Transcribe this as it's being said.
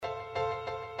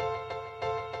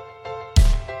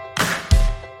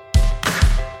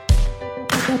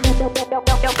Yo,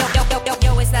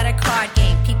 is that a card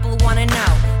game? People wanna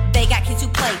know. They got kids who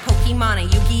play Pokemon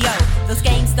and Yu-Gi-Oh! Those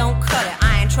games don't cut it,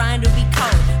 I ain't trying to be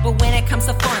cold. But when it comes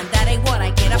to fun, that ain't what I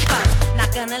get about.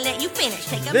 Not gonna let you finish,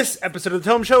 This episode of The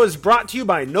Tome Show is brought to you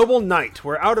by Noble Knight,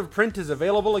 where Out of Print is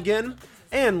available again.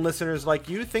 And listeners like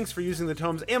you, thanks for using the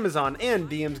Tome's Amazon and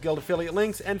DM's Guild affiliate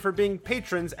links, and for being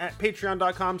patrons at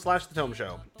patreon.com/The Tome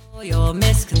Show. your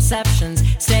misconceptions,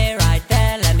 stay right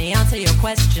there, let me answer your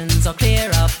questions, or clear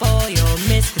up all your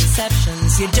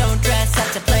misconceptions. You don't dress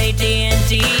up to play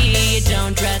D&D, you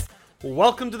don't dress...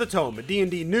 Welcome to The Tome, a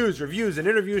D&D news, reviews, and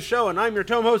interviews show, and I'm your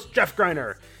Tome host, Jeff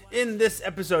Greiner. In this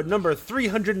episode, number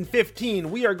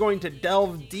 315, we are going to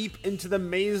delve deep into the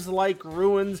maze-like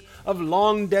ruins of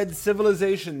long-dead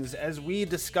civilizations as we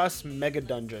discuss mega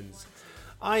dungeons.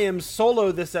 I am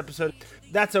solo this episode.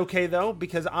 That's okay, though,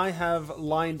 because I have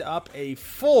lined up a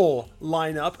full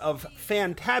lineup of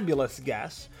fantabulous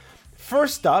guests.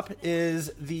 First up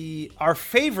is our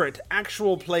favorite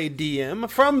actual play DM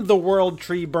from the World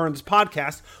Tree Burns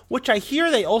podcast, which I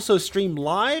hear they also stream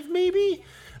live, maybe?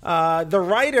 A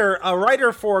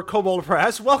writer for Kobold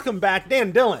Press. Welcome back,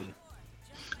 Dan Dillon.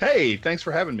 Hey, thanks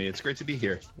for having me. It's great to be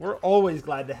here. We're always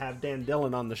glad to have Dan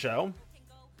Dillon on the show.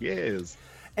 Yes.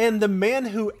 And the man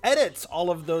who edits all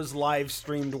of those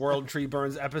live-streamed World Tree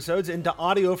Burns episodes into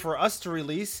audio for us to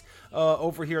release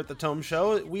over here at the Tome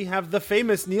Show, we have the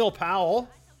famous Neil Powell.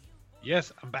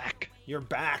 Yes, I'm back. You're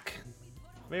back.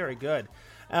 Very good.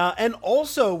 And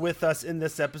also with us in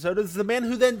this episode is the man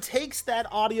who then takes that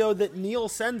audio that Neil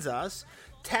sends us,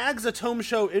 tags a Tome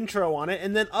Show intro on it,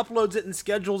 and then uploads it and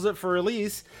schedules it for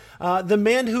release. The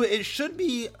man who, it should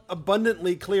be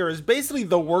abundantly clear, is basically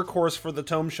the workhorse for the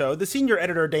Tome Show. The senior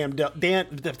editor, not Dan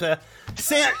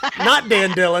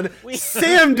Dillon,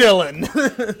 Sam Dillon.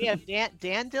 We have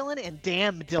Dan Dillon and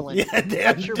Damn Dillon. Yeah,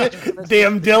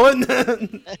 Damn Dillon.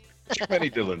 Too many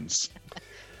Dillons.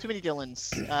 Too many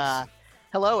Dillons.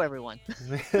 Hello, everyone.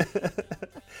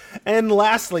 And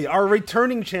lastly, our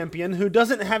returning champion, who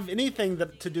doesn't have anything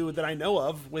to do that I know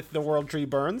of with the World Tree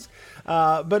Burns,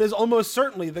 but is almost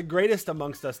certainly the greatest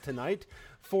amongst us tonight.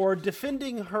 For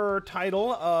defending her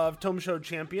title of Tome Show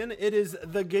champion, it is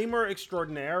the gamer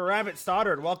extraordinaire, Rabbit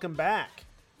Stoddard. Welcome back.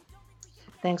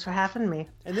 Thanks for having me.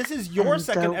 And this is your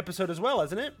second episode as well,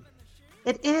 isn't it?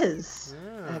 It is,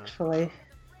 actually.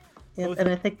 And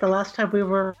I think the last time we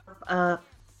were...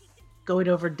 going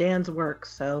over Dan's work,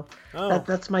 so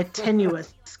that's my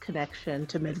tenuous connection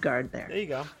to Midgard there. There you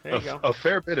go. A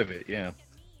fair bit of it, yeah.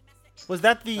 Was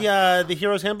that the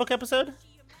Hero's Handbook episode?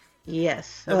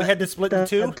 Yes. That we had to split in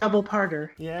two? A double-parter.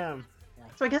 Yeah.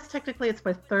 So I guess technically it's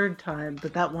my third time,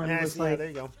 but that one was like... there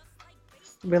you go.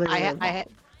 Really, I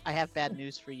have bad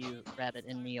news for you, Rabbit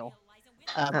and Neil.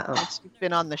 Once you've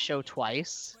been on the show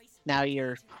twice, now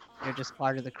you're just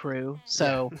part of the crew,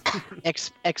 so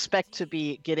expect to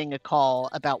be getting a call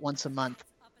about once a month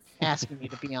asking me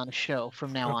to be on a show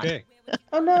from now on.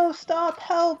 Oh no, stop,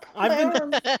 help!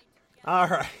 All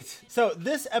right. So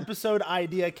this episode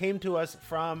idea came to us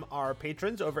from our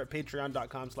patrons over at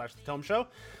patreon.com/The Tome Show.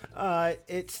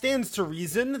 It stands to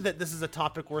reason that this is a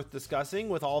topic worth discussing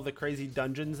with all the crazy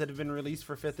dungeons that have been released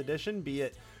for 5th edition, be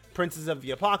it Princes of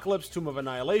the Apocalypse, Tomb of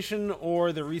Annihilation,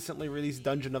 or the recently released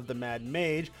Dungeon of the Mad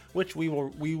Mage, which we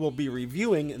will be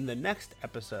reviewing in the next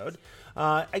episode.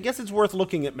 I guess it's worth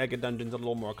looking at mega dungeons a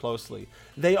little more closely.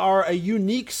 They are a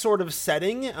unique sort of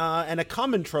setting and a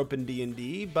common trope in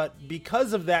D&D, but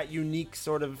because of that unique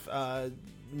sort of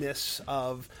ness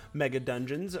of mega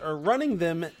dungeons, or running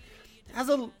them has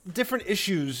different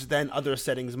issues than other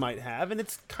settings might have, and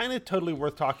it's kind of totally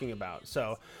worth talking about.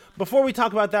 So before we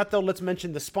talk about that, though, let's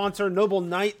mention the sponsor. Noble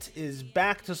Knight is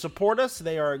back to support us.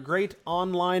 They are a great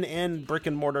online and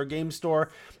brick-and-mortar game store.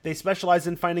 They specialize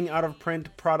in finding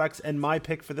out-of-print products, and my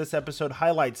pick for this episode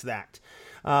highlights that.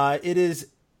 It is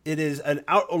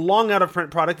a long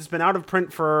out-of-print product. It's been out of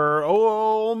print for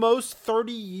almost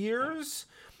 30 years.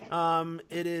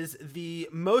 It is the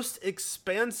most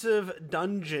expansive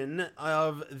dungeon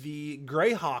of the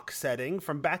Greyhawk setting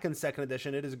from back in 2nd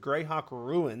edition. It is Greyhawk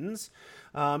Ruins.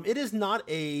 It is not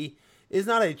a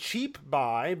cheap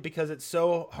buy because it's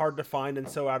so hard to find and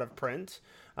so out of print.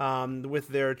 With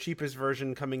their cheapest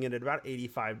version coming in at about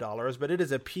 $85, but it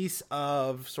is a piece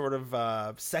of sort of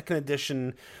 2nd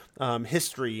edition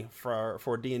history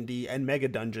for D&D and mega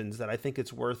dungeons that I think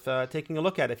it's worth taking a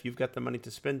look at if you've got the money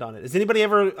to spend on it. Has anybody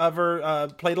ever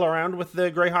played around with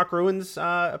the Greyhawk Ruins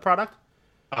product?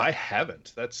 I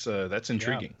haven't. That's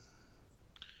intriguing. Yeah.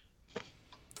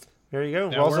 There you go.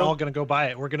 Now we're all going to go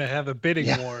buy it. We're going to have a bidding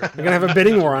war. We're going to have a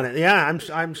bidding war on it. Yeah,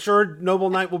 I'm sure Noble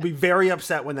Knight will be very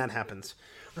upset when that happens.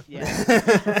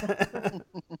 Yeah.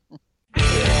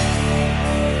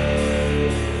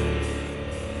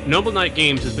 Noble Knight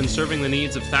Games has been serving the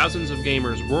needs of thousands of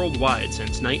gamers worldwide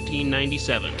since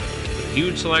 1997. With a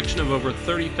huge selection of over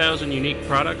 30,000 unique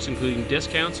products, including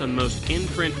discounts on most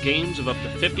in-print games of up to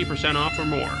 50% off or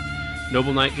more.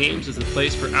 Noble Knight Games is the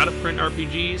place for out-of-print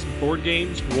RPGs, board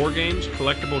games, war games,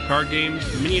 collectible card games,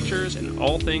 miniatures, and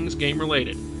all things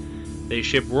game-related. They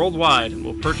ship worldwide and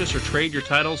will purchase or trade your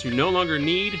titles you no longer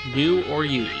need, new, or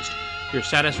used. Your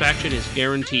satisfaction is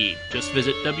guaranteed. Just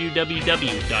visit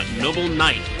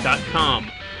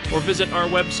www.nobleknight.com or visit our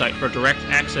website for direct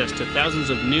access to thousands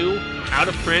of new,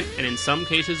 out-of-print, and in some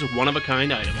cases,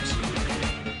 one-of-a-kind items.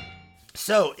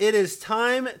 So, it is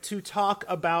time to talk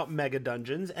about Mega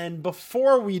Dungeons, and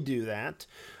before we do that,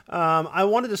 I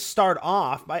wanted to start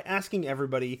off by asking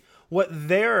everybody what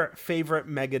their favorite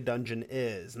Mega Dungeon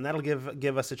is, and that'll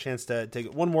give us a chance to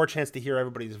one more chance to hear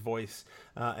everybody's voice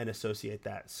and associate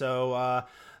that. So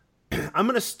I'm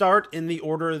going to start in the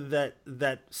order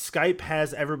that Skype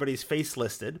has everybody's face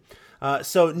listed.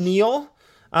 So Neil,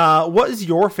 what is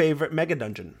your favorite Mega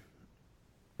Dungeon?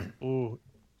 Ooh,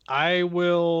 I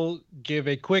will give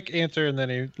a quick answer and then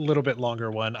a little bit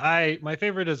longer one. My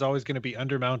favorite is always going to be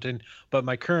Undermountain, but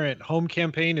my current home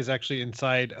campaign is actually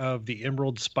inside of the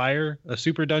Emerald Spire, a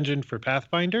super dungeon for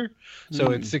Pathfinder.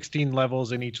 So it's 16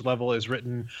 levels, and each level is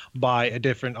written by a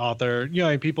different author. You know,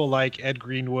 and people like Ed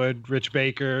Greenwood, Rich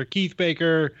Baker, Keith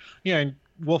Baker, you know, and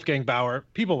Wolfgang Bauer,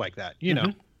 people like that, you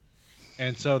know.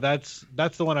 And so that's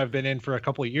the one I've been in for a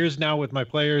couple of years now with my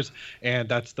players, and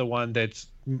that's the one that's,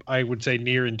 I would say,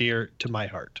 near and dear to my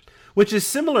heart. Which is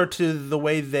similar to the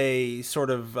way they sort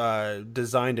of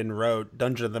designed and wrote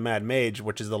Dungeon of the Mad Mage,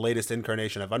 which is the latest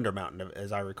incarnation of Undermountain,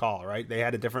 as I recall, right? They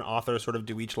had a different author sort of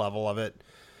do each level of it.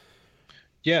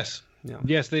 Yes. Yeah.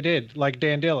 Yes, they did. Like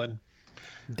Dan Dillon.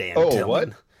 Dillon. What?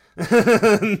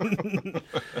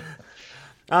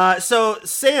 So,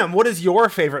 Sam, what is your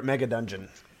favorite Mega Dungeon?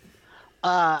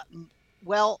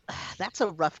 Well, that's a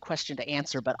rough question to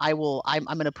answer, but I'm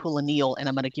going to pull a Neil, and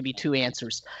I'm going to give you two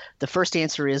answers. The first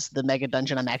answer is the Mega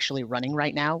Dungeon I'm actually running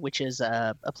right now, which is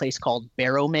a place called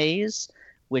Barrow Maze,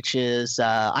 which is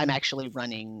I'm actually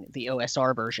running the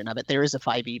OSR version of it. There is a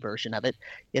 5e version of it.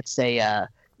 It's a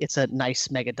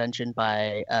nice Mega Dungeon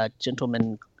by a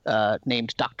gentleman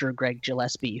named Dr. Greg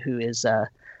Gillespie, who is a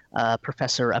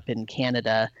professor up in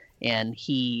Canada. And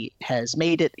he has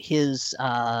made it his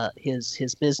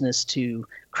business to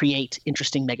create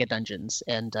interesting mega dungeons,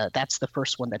 and that's the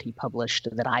first one that he published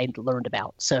that I learned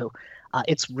about. So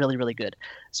it's really, really good.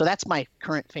 So that's my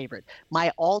current favorite.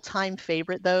 My all-time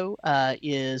favorite, though,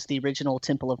 is the original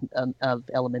Temple of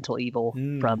Elemental Evil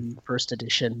from first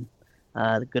edition,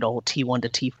 the good old T1 to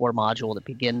T4 module that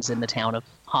begins in the town of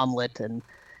Hamlet, and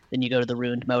then you go to the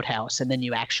ruined moat house, and then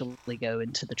you actually go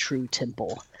into the true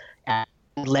temple.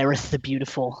 Lareth the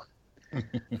Beautiful.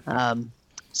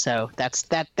 So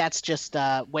that's just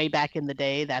way back in the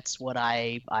day. That's what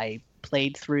I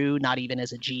played through, not even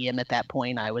as a GM at that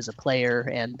point. I was a player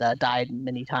and died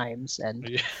many times,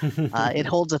 and it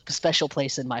holds a special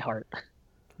place in my heart.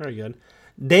 Very good.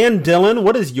 Dan Dillon,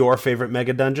 what is your favorite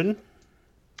Mega Dungeon?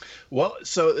 Well,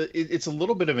 so it's a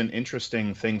little bit of an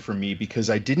interesting thing for me because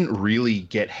I didn't really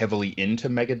get heavily into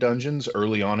Mega Dungeons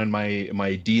early on in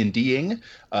my D&Ding.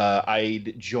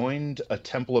 I joined a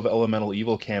Temple of Elemental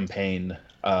Evil campaign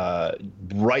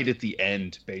right at the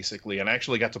end, basically, and I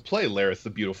actually got to play Lareth the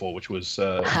Beautiful, which was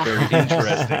very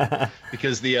interesting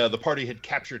because the party had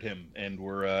captured him and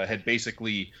had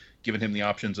basically given him the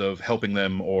options of helping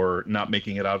them or not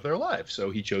making it out of their lives.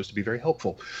 So he chose to be very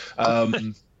helpful.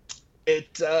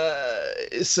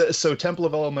 So Temple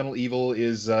of Elemental Evil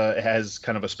has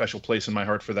kind of a special place in my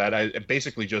heart for that. I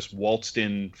basically just waltzed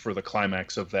in for the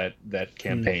climax of that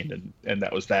campaign, and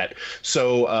that was that.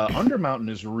 So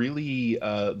Undermountain is really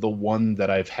the one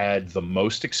that I've had the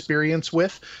most experience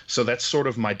with. So that's sort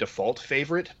of my default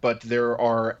favorite. But there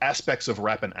are aspects of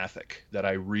Rappan Athik that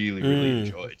I really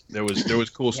enjoyed. There was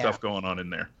cool stuff going on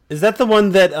in there. Is that the one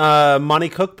that Monty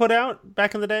Cook put out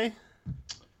back in the day?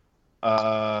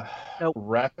 Nope.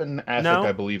 Rappan Athik,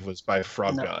 I believe, was by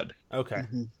Frog God. Okay.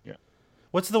 Yeah.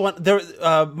 What's the one there?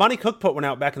 Monty Cook put one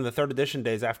out back in the 3rd edition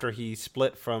days after he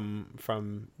split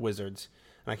from Wizards.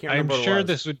 And I can't remember. I'm sure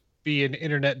this would be an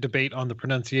internet debate on the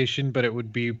pronunciation, but it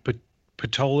would be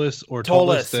Ptolus or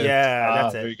Ptolus. Yeah,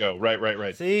 that's it. There you go.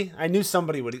 Right. See, I knew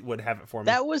somebody would have it for me.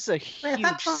 That was a huge.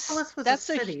 Ptolus was a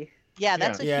city. Yeah,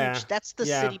 that's a huge. That's the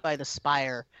Yeah. city by the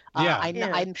spire. Yeah.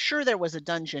 I'm sure there was a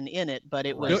dungeon in it, but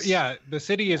it was. Yeah, the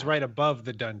city is right above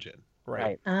the dungeon.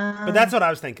 Right. But that's what I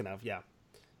was thinking of. Yeah.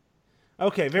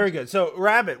 Okay, very good. So,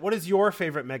 Rabbit, what is your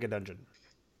favorite Mega Dungeon?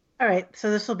 All right, so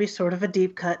this will be sort of a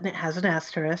deep cut, and it has an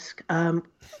asterisk.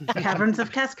 Caverns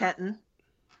of Cascatan.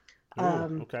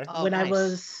 Okay. When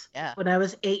nice. When I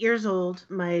was 8 years old,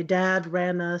 my dad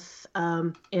ran us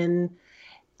in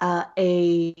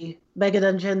a mega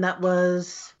dungeon that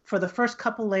was, for the first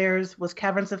couple layers, was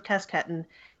Caverns of Cascatan.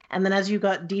 And then as you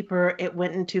got deeper, it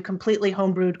went into completely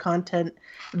homebrewed content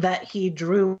that he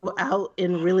drew out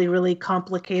in really, really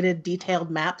complicated, detailed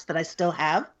maps that I still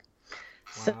have.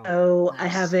 Wow. So nice. I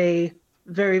have a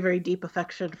very, very deep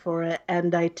affection for it,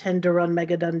 and I tend to run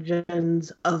mega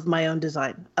dungeons of my own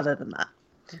design, other than that.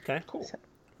 Okay, cool. So.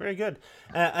 Very good.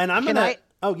 And I'm going to...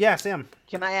 Oh, yeah, Sam.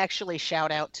 Can I actually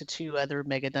shout out to 2 other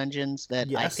mega dungeons that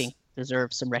I think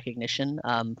deserve some recognition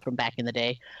from back in the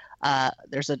day?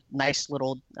 There's a nice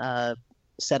little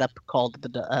setup called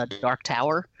the Dark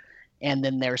Tower, and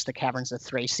then there's the Caverns of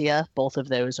Thracia. Both of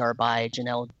those are by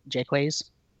Janelle Jaques.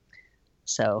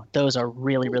 So those are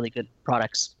really, really good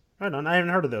products. Right on. I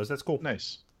haven't heard of those. That's cool.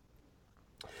 Nice.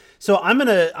 So I'm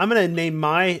gonna name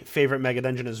my favorite mega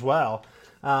dungeon as well.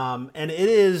 And it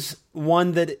is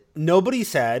one that nobody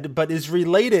said, but is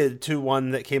related to one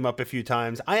that came up a few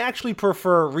times. I actually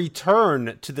prefer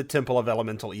Return to the Temple of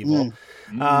Elemental Evil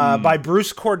by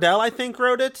Bruce Cordell, I think,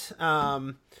 wrote it.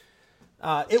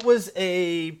 It was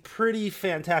a pretty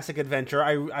fantastic adventure.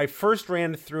 I first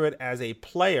ran through it as a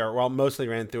player. Well, mostly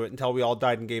ran through it until we all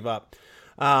died and gave up.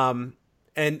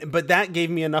 But that gave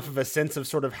me enough of a sense of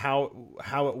sort of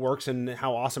how it works and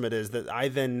how awesome it is that I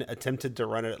then attempted to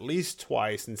run it at least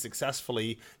twice and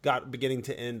successfully got beginning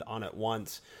to end on it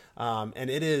once. And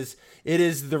it is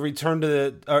the return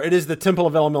to it is the Temple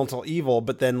of Elemental Evil,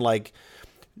 but then like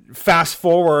fast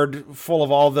forward, full of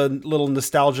all the little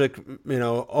nostalgic,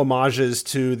 homages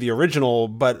to the original,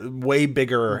 but way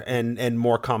bigger and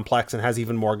more complex and has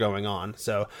even more going on.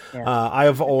 So I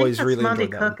have always really Monty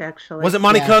enjoyed Cook, that. Actually. Was it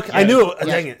Monty Cook? Yeah. I knew it.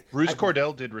 Dang it. Bruce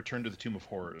Cordell did Return to the Tomb of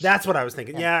Horrors. That's what I was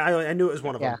thinking. Yeah, I knew it was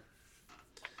one of them.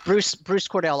 Bruce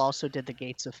Cordell also did the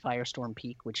Gates of Firestorm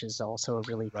Peak, which is also a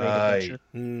really great adventure.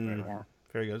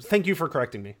 Very good. Thank you for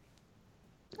correcting me.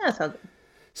 That's all good.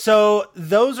 So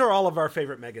those are all of our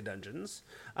favorite mega dungeons.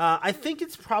 I think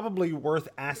it's probably worth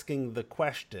asking the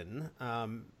question,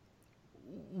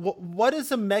 what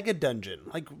is a mega dungeon?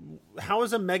 Like, how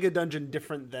is a mega dungeon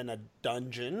different than a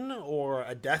dungeon or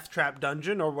a death trap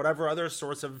dungeon or whatever other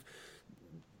sorts of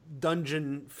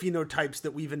dungeon phenotypes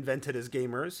that we've invented as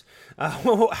gamers?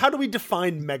 How do we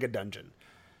define mega dungeon?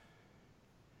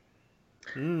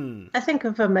 I think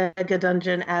of a mega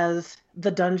dungeon as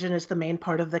the dungeon is the main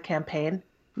part of the campaign.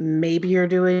 Maybe you're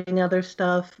doing other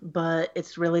stuff, but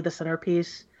it's really the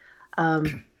centerpiece.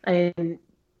 And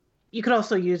you could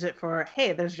also use it for,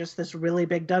 hey, there's just this really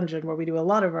big dungeon where we do a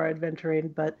lot of our adventuring,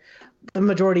 but the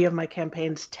majority of my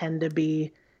campaigns tend to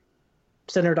be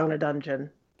centered on a dungeon.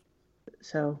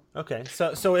 So okay,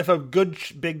 so if a good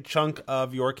big chunk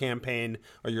of your campaign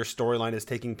or your storyline is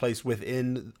taking place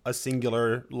within a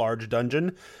singular large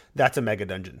dungeon, that's a mega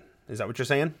dungeon. Is that what you're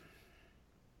saying?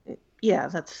 Yeah,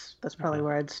 that's probably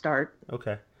where I'd start.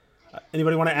 Okay.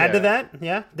 Anybody want to add to that?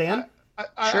 Yeah, Dan?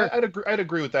 Sure. I'd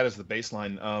agree with that as the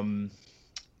baseline.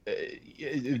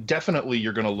 Definitely,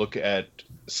 you're going to look at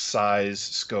size,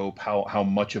 scope, how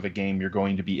much of a game you're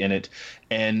going to be in it.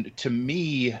 And to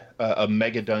me, a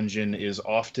mega dungeon is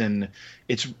often,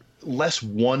 it's less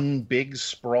one big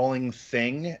sprawling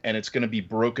thing, and it's going to be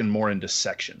broken more into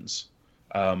sections.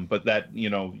 But that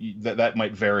that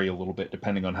might vary a little bit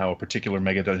depending on how a particular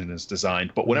mega dungeon is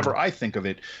designed. But whenever I think of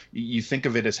it, you think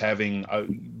of it as having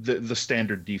the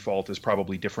standard default is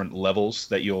probably different levels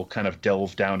that you'll kind of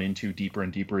delve down into deeper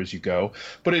and deeper as you go.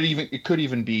 But it could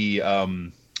even be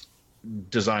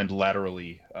designed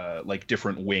laterally, like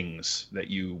different wings that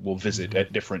you will visit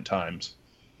at different times.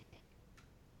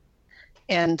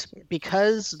 And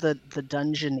because the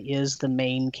dungeon is the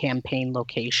main campaign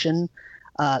location,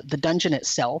 the dungeon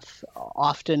itself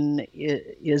often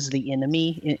is the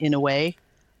enemy in a way,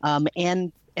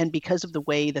 and because of the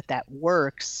way that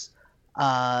works,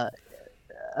 a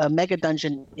mega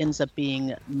dungeon ends up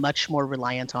being much more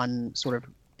reliant on sort of,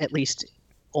 at least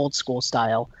old school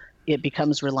style. It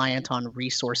becomes reliant on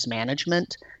resource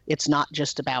management. It's not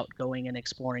just about going and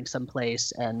exploring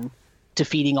someplace and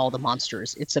defeating all the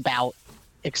monsters. It's about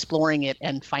exploring it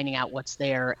and finding out what's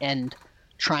there and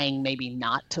trying maybe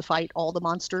not to fight all the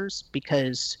monsters,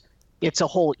 because it's a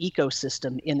whole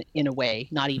ecosystem in a way.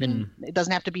 Not even it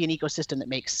doesn't have to be an ecosystem that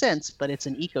makes sense, but it's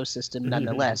an ecosystem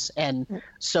nonetheless. And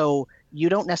so you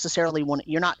don't necessarily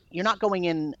you're not going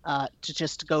in to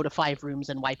just go to 5 rooms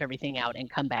and wipe everything out and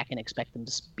come back and expect them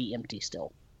to be empty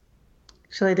still.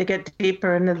 Actually, to get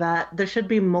deeper into that, there should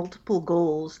be multiple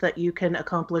goals that you can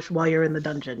accomplish while you're in the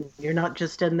dungeon. You're not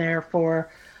just in there for,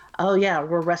 oh yeah,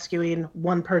 we're rescuing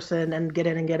one person and get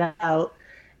in and get out.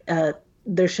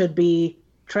 There should be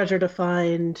treasure to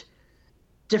find,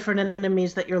 different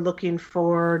enemies that you're looking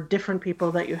for, different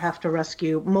people that you have to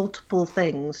rescue, multiple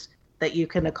things that you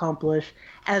can accomplish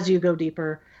as you go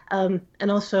deeper, and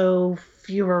also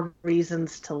fewer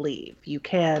reasons to leave. You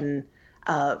can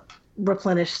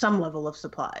replenish some level of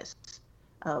supplies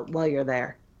while you're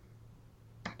there.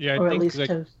 Yeah, or at least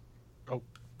have, oh,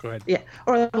 go ahead. Yeah,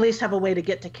 or at least have a way to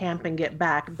get to camp and get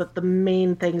back. But the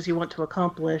main things you want to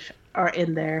accomplish are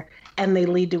in there, and they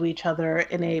lead to each other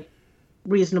in a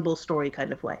reasonable story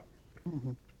kind of way.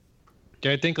 Mm-hmm.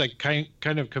 Yeah, I think like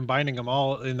kind of combining them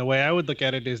all in the way I would look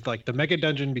at it is like the mega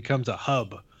dungeon becomes a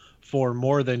hub for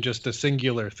more than just a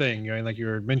singular thing. You know, like you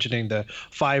were mentioning, the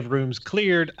 5 rooms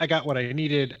cleared. I got what I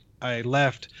needed. I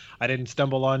left. I didn't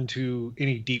stumble onto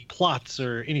any deep plots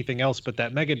or anything else, but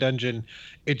that mega dungeon,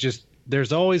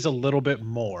 there's always a little bit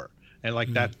more. And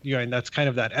like that, you know, and that's kind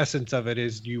of that essence of it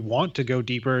is you want to go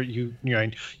deeper. You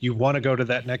want to go to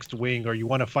that next wing, or you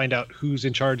want to find out who's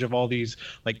in charge of all these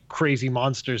like crazy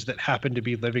monsters that happen to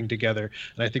be living together.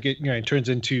 And I think it turns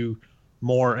into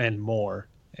more and more.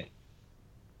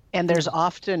 And there's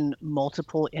often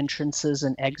multiple entrances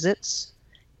and exits,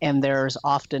 and there's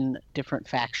often different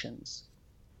factions.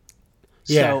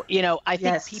 Yeah. So, I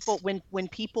think people, when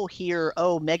people hear,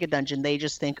 oh, Mega Dungeon, they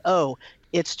just think, oh,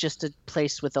 it's just a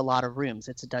place with a lot of rooms.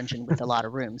 It's a dungeon with a lot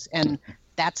of rooms. And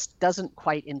that doesn't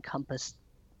quite encompass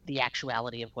the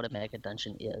actuality of what a Mega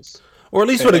Dungeon is. Or at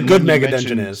least what a good Mega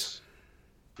Dungeon is.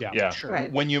 Yeah. Sure.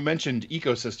 Right. When you mentioned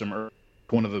ecosystem,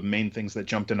 one of the main things that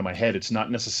jumped into my head, it's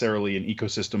not necessarily an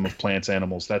ecosystem of plants,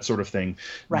 animals, that sort of thing.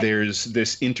 Right. There's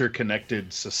this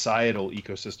interconnected societal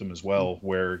ecosystem as well,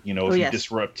 where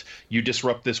if you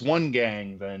disrupt this one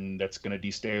gang, then that's going to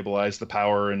destabilize the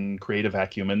power and creative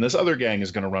vacuum, and this other gang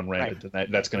is going to run rampant,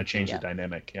 and that's going to change the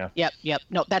dynamic. Yep.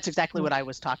 No, that's exactly what I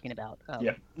was talking about.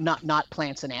 Not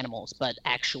plants and animals, but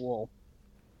actual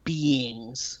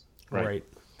beings. Right.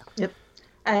 Yep.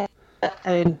 I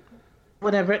mean,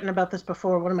 when I've written about this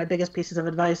before, one of my biggest pieces of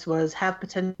advice was have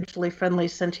potentially friendly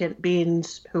sentient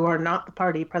beings who are not the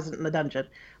party present in the dungeon,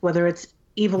 whether it's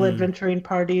evil adventuring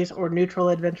parties or neutral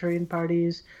adventuring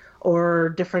parties or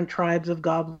different tribes of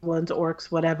goblins, orcs,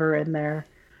 whatever in there.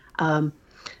 I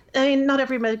mean, not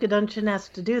every Mega Dungeon has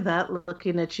to do that,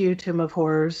 looking at you, Tomb of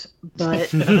Horrors,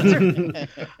 but...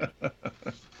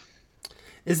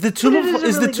 Is the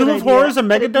Tomb of Horrors a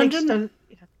Mega Dungeon?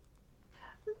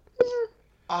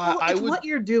 What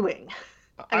you're doing.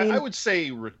 I would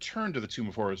say Return to the Tomb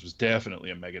of Horrors was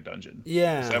definitely a Mega Dungeon.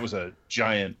 Yeah, that was a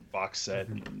giant box set,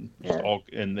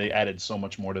 and they added so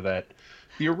much more to that.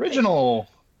 The original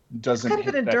doesn't. It's kind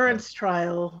of an endurance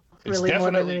trial, really,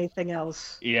 more than anything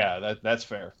else. Yeah, that's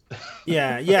fair.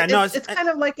 Yeah. No, it's kind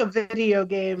of like a video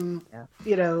game,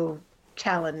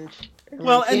 challenge.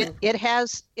 Well, and it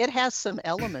has some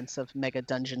elements of Mega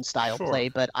Dungeon style play,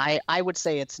 but I would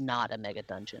say it's not a Mega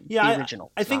Dungeon. Yeah, the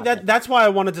original. I think that's why I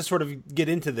wanted to sort of get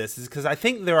into this, is because I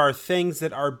think there are things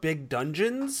that are big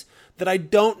dungeons that I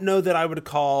don't know that I would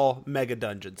call Mega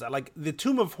Dungeons. Like the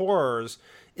Tomb of Horrors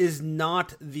is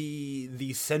not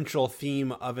the central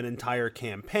theme of an entire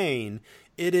campaign.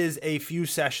 It is a few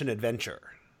session adventure.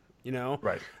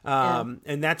 Right.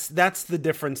 And that's the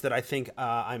difference that I think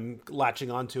I'm latching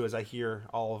onto as I hear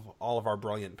all of our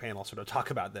brilliant panel sort of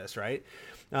talk about this, right?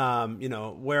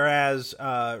 Whereas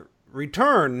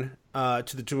Return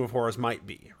to the Tomb of Horrors might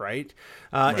be, right?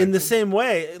 In the same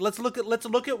way, let's look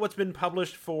at what's been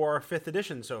published for 5th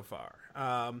edition so far.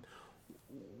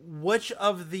 Which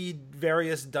of the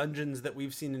various dungeons that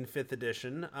we've seen in 5th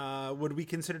edition would we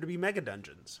consider to be Mega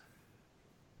Dungeons?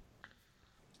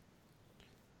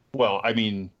 Well, I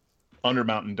mean,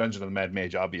 Undermountain Dungeon of the Mad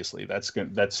Mage, obviously.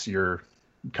 That's your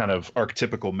kind of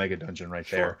archetypical Mega Dungeon right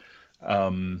there.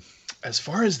 As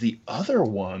far as the other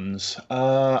ones,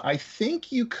 I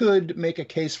think you could make a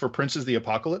case for Princes of the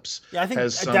Apocalypse. Yeah, I think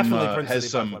definitely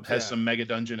Princes of the Apocalypse has some Mega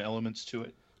Dungeon elements to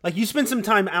it. Like, you spend some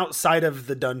time outside of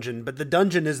the dungeon, but the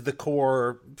dungeon is the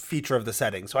core feature of the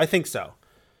setting, so I think so.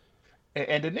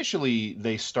 And initially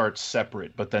they start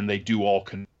separate, but then they do all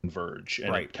converge,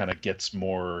 and it kind of gets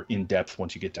more in depth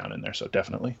once you get down in there. So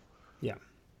definitely, yeah.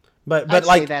 But I'd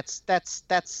like say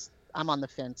that's I'm on the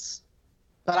fence,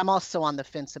 but I'm also on the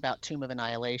fence about Tomb of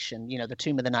Annihilation. The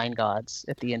Tomb of the Nine Gods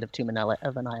at the end of Tomb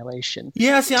of Annihilation.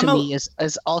 Yeah, see, me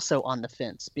is also on the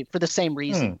fence for the same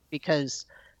reason, because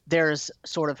there's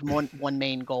sort of one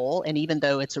main goal, and even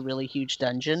though it's a really huge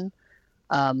dungeon,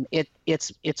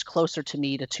 It's closer to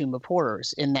me to Tomb of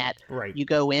Horrors in that you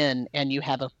go in and you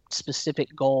have a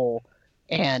specific goal,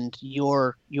 and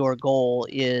your goal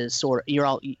is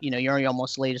you're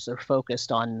almost laser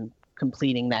focused on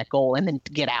completing that goal and then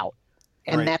get out.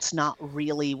 And that's not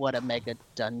really what a mega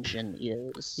dungeon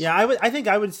is. Yeah, I think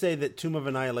I would say that Tomb of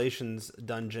Annihilation's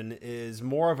dungeon is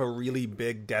more of a really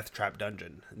big death trap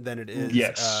dungeon than it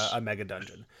is a mega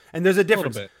dungeon. And there's a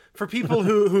difference. For people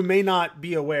who may not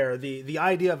be aware, the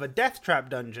idea of a death trap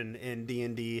dungeon in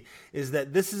D&D is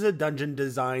that this is a dungeon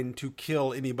designed to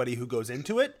kill anybody who goes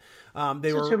into it.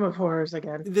 Tomb of Horrors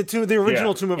again. The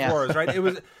original Tomb of Horrors, right?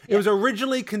 It was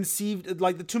originally conceived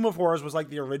like the Tomb of Horrors was like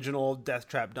the original death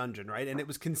trap dungeon, right? And it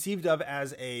was conceived of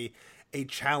as a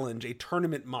challenge, a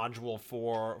tournament module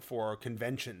for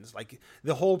conventions. Like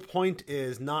the whole point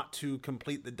is not to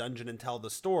complete the dungeon and tell the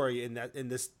story in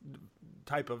this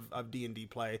type of D&D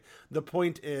play. The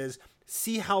point is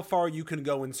see how far you can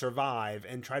go and survive,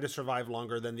 and try to survive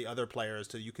longer than the other players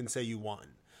till you can say you won.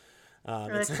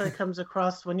 It actually comes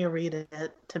across when you read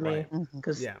it to me,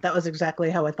 because that was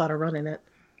exactly how I thought of running it.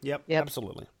 Yep,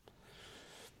 absolutely.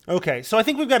 Okay, so I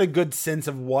think we've got a good sense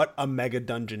of what a mega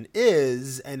dungeon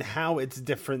is and how it's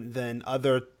different than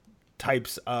other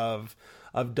types of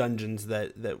dungeons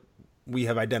that we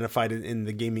have identified in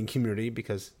the gaming community,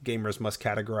 because gamers must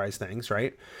categorize things,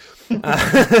 right?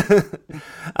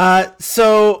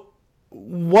 So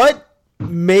what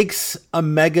makes a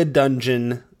mega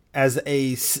dungeon as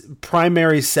a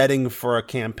primary setting for a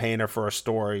campaign or for a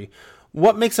story?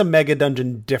 What makes a mega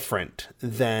dungeon different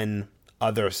than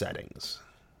other settings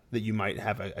that you might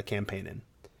have a campaign in?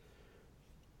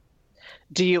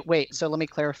 So let me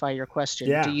clarify your question.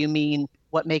 Yeah. Do you mean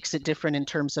what makes it different in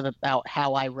terms of about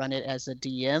how I run it as a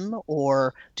DM,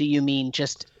 or do you mean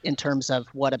just in terms of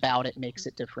what about it makes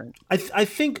it different? I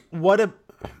think what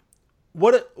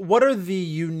are the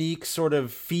unique sort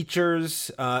of features,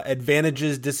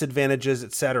 advantages, disadvantages,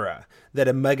 etc., that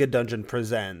a mega dungeon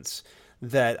presents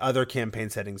that other campaign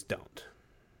settings don't?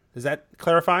 Does that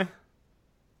clarify?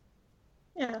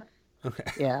 Yeah. Okay.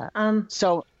 Yeah.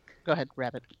 So go ahead,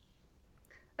 Rabbit.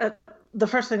 The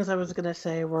first things I was going to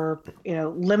say were,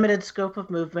 limited scope of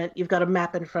movement. You've got a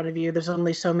map in front of you. There's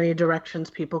only so many directions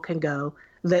people can go.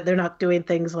 They're not doing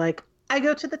things like, I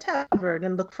go to the tavern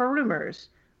and look for rumors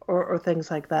or things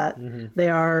like that. Mm-hmm. They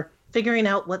are figuring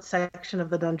out what section of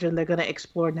the dungeon they're going to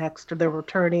explore next, or they're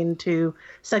returning to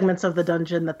segments of the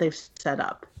dungeon that they've set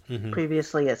up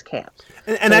previously as camps.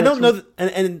 And so I don't know,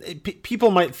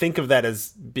 people might think of that as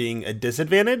being a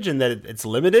disadvantage and that it's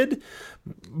limited,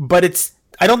 but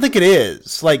I don't think it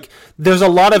is. Like, there's a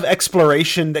lot of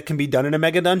exploration that can be done in a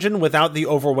mega dungeon without the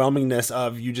overwhelmingness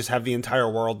of you just have the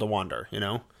entire world to wander,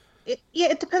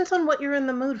 It depends on what you're in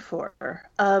the mood for.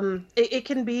 It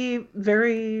can be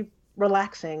very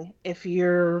relaxing if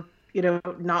you're,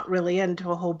 not really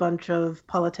into a whole bunch of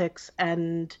politics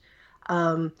and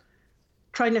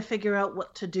trying to figure out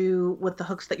what to do with the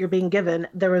hooks that you're being given.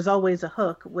 There is always a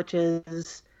hook, which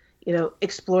is,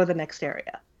 explore the next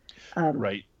area.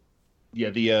 Right. Yeah,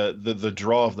 the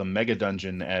draw of the mega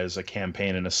dungeon as a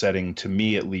campaign in a setting, to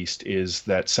me at least, is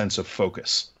that sense of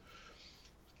focus.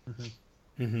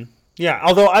 Mm-hmm. Mm-hmm. Yeah,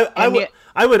 although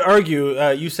I would argue,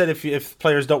 you said if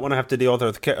players don't want to have to deal with,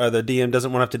 or the DM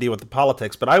doesn't want to have to deal with the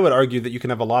politics, but I would argue that you can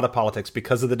have a lot of politics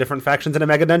because of the different factions in a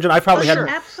mega dungeon. I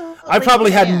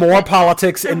probably had more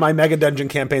politics in my mega dungeon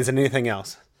campaigns than anything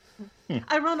else.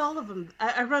 I run all of them.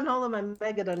 I run all of my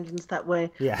mega dungeons that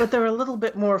way, but they're a little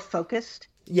bit more focused.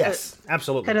 Yes,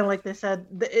 absolutely. Kind of like they said,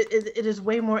 it is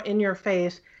way more in your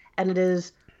face, and it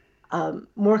is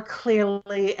more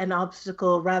clearly an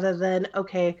obstacle rather than,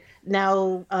 okay,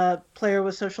 now a player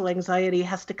with social anxiety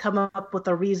has to come up with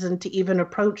a reason to even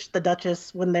approach the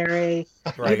Duchess when they're a,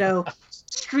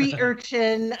 street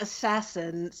urchin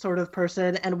assassin sort of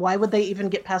person, and why would they even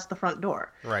get past the front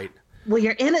door? Right. Well,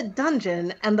 you're in a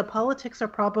dungeon, and the politics are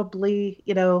probably,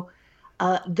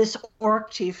 this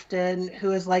orc chieftain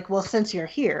who is like, well, since you're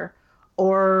here,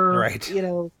 or,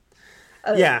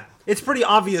 yeah, it's pretty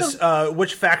obvious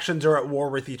which factions are at war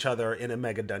with each other in a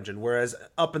mega dungeon, whereas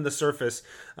up in the surface,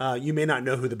 you may not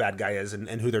know who the bad guy is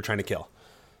and who they're trying to kill.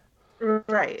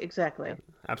 Right, exactly.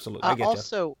 Absolutely, I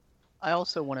get you. I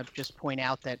also want to just point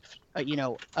out that,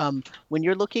 when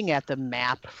you're looking at the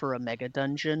map for a mega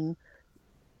dungeon,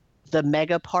 the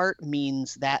mega part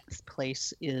means that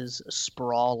place is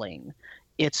sprawling.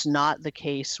 It's not the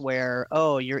case where,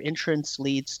 your entrance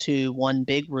leads to one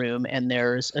big room and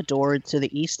there's a door to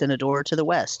the east and a door to the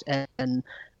west. And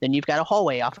then you've got a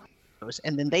hallway off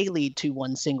and then they lead to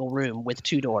one single room with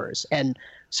 2 doors, and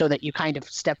so that you kind of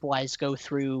stepwise go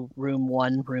through room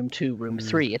 1, room 2, room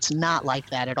 3. It's not like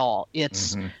that at all.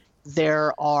 It's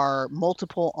there are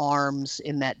multiple arms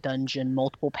in that dungeon,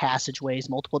 multiple passageways,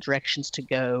 multiple directions to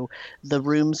go. The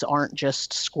rooms aren't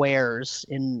just squares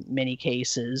in many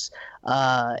cases,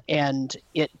 and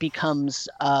it becomes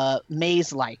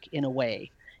maze-like in a way.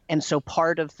 And so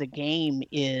part of the game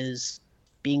is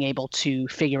being able to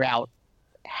figure out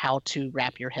how to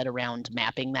wrap your head around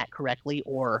mapping that correctly,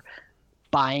 or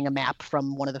buying a map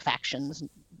from one of the factions,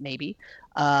 maybe,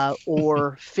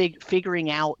 or figuring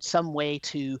out some way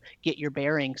to get your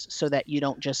bearings so that you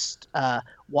don't just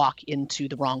walk into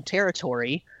the wrong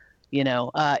territory.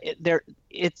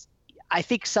 I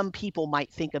think some people might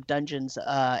think of dungeons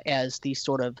as these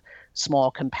sort of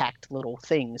small, compact little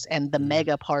things, and the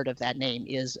mega part of that name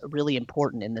is really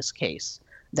important in this case.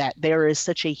 That there is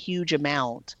such a huge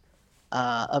amount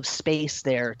of space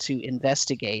there to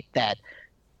investigate that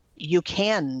you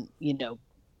can,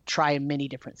 try many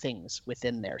different things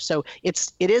within there. So it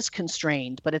is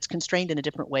constrained, but it's constrained in a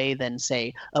different way than,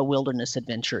 say, a wilderness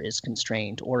adventure is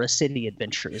constrained or a city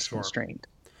adventure is constrained.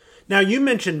 Now, you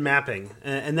mentioned mapping,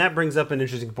 and that brings up an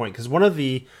interesting point, because one of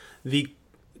the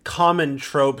common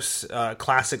tropes,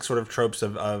 classic sort of tropes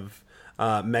of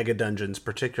mega dungeons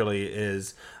particularly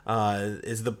is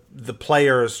the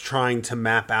players trying to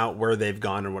map out where they've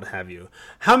gone and what have you.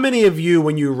 How many of you,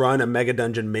 when you run a mega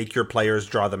dungeon, make your players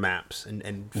draw the maps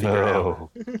and figure it out?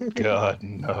 God,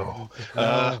 no.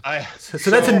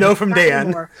 So that's a no from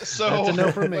Dan. So that's a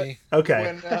no from me.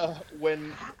 Okay.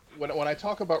 When I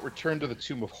talk about Return to the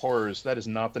Tomb of Horrors, that is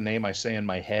not the name I say in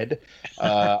my head.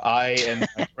 I and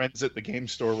my friends at the game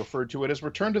store referred to it as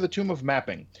Return to the Tomb of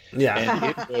Mapping. Yeah. And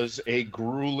it was a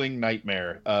grueling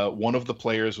nightmare. One of the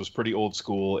players was pretty old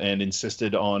school and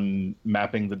insisted on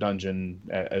mapping the dungeon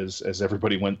as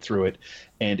everybody went through it.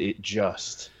 And it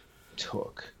just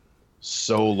took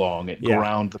so long. It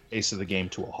ground the pace of the game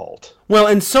to a halt. Well,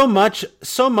 and so much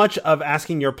of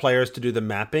asking your players to do the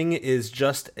mapping is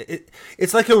just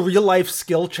it's like a real life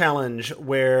skill challenge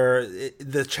where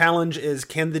the challenge is,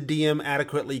 can the DM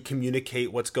adequately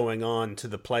communicate what's going on to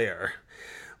the player?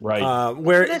 Right.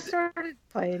 When I started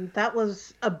playing, that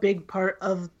was a big part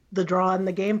of the draw in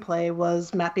the gameplay,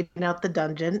 was mapping out the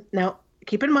dungeon. Now,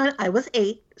 keep in mind, I was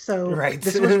 8, so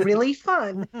this was really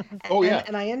fun.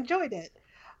 And I enjoyed it.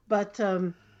 But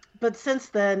since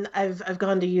then, I've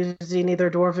gone to using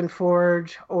either Dwarven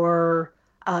Forge or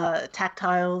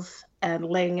tactiles and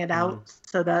laying it out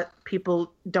so that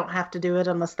people don't have to do it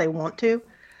unless they want to.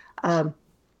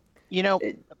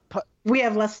 We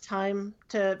have less time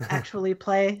to actually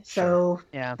play, so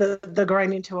the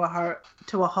grinding to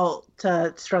a halt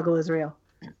struggle is real.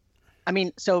 I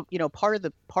mean, so part of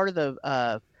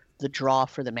the draw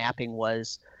for the mapping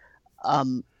was,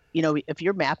 if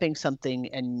you're mapping something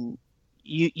and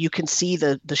you can see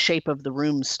the shape of the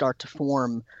rooms start to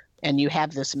form, and you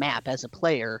have this map as a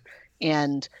player,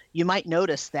 and you might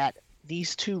notice that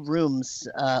these 2 rooms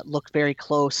look very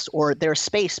close, or there's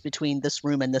space between this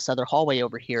room and this other hallway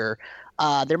over here.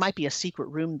 There might be a secret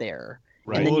room there.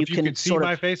 Right. And then you can see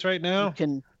my face right now.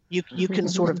 You can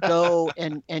sort of go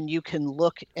and you can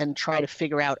look and try to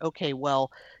figure out, okay,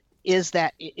 well, is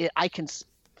that I can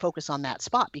focus on that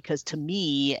spot, because to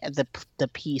me, the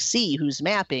PC who's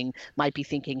mapping might be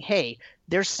thinking, hey,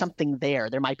 there's something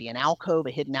there. There might be an alcove,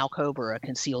 a hidden alcove, or a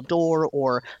concealed door,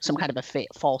 or some kind of a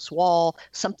false wall,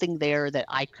 something there that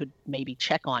I could maybe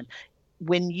check on.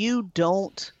 When you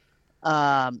don't,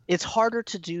 it's harder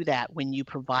to do that when you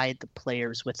provide the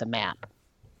players with a map.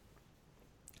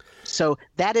 So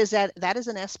that is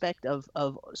an aspect of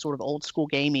sort of old school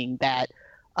gaming that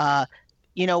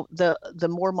the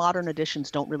more modern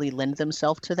editions don't really lend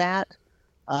themselves to that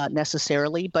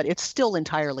necessarily, but it's still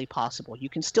entirely possible. You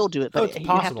can still do it, but you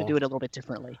have to do it a little bit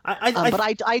differently.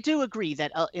 But I do agree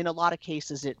that in a lot of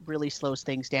cases it really slows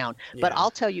things down. Yeah. But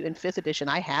I'll tell you, in 5th edition,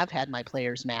 I have had my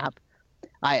players map.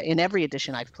 In every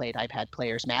edition I've played, I've had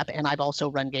players map, and I've also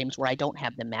run games where I don't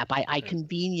have them map. I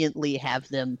conveniently have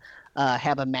them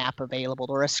have a map available,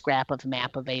 or a scrap of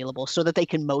map available, so that they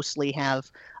can mostly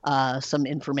have some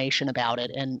information about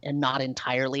it and not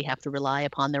entirely have to rely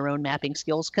upon their own mapping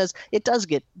skills, because it does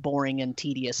get boring and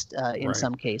tedious in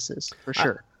some cases, for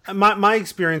sure. My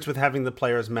experience with having the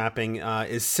players mapping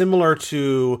is similar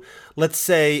to, let's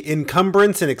say,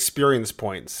 encumbrance and experience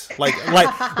points. Like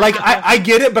I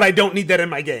get it, but I don't need that in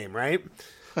my game, right?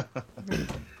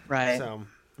 Right. So,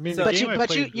 I mean, but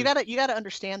you gotta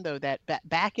understand though that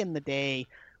back in the day,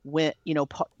 when you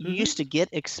used to get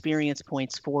experience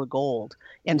points for gold,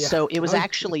 and so it was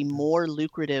actually more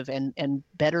lucrative and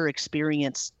better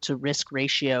experience to risk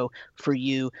ratio for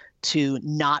you to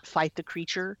not fight the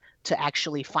creature, to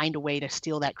actually find a way to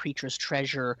steal that creature's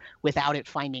treasure without it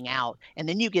finding out. And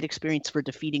then you get experience for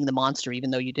defeating the monster, even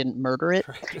though you didn't murder it.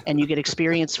 And you get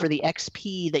experience for the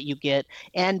XP that you get.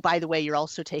 And by the way, you're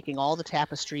also taking all the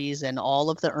tapestries and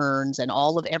all of the urns and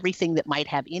all of everything that might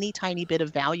have any tiny bit of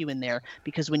value in there,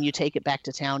 because when you take it back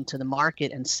to town to the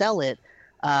market and sell it,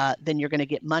 then you're going to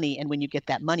get money. And when you get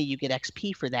that money, you get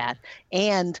XP for that.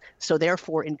 And so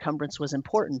therefore encumbrance was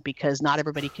important, because not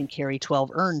everybody can carry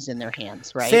 12 urns in their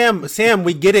hands, right? Sam,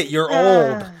 we get it. You're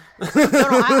old.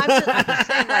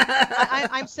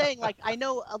 I'm saying I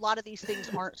know a lot of these things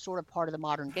aren't sort of part of the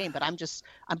modern game, but I'm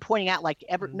pointing out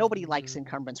nobody likes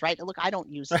encumbrance, right? Look, I don't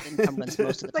use encumbrance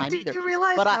most of the time either. Do you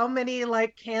realize how many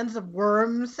cans of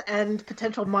worms and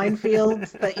potential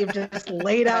minefields that you've just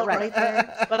laid out right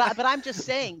there? But I'm just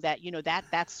saying that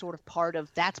that's sort of part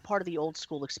of the old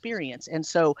school experience. And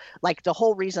so the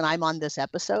whole reason I'm on this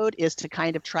episode is to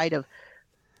kind of try to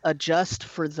adjust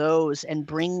for those and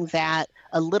bring that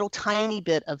a little tiny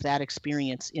bit of that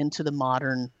experience into the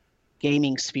modern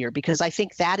gaming sphere, because I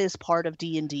think that is part of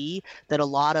D&D that a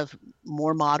lot of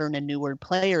more modern and newer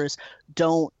players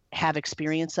don't have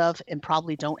experience of, and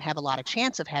probably don't have a lot of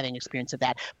chance of having experience of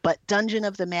that. But Dungeon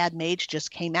of the Mad Mage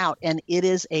just came out, and it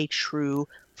is a true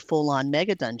full-on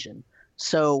mega dungeon.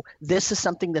 So this is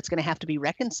something that's going to have to be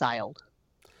reconciled.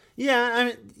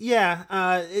 Yeah,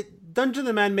 Dungeon of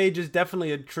the Mad Mage is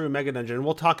definitely a true mega dungeon, and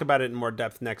we'll talk about it in more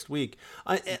depth next week.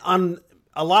 In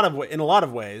a lot of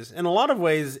ways,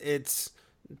 it's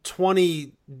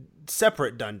 20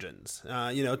 separate dungeons.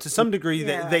 To some degree,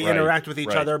 they interact with each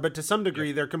other, but to some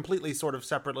degree, they're completely sort of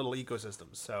separate little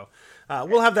ecosystems. So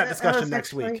we'll have that discussion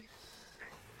next week.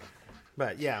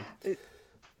 But yeah.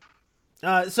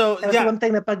 That was one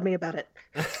thing that bugged me about it.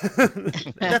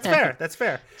 That's fair. That's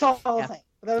fair. That's all I'll say.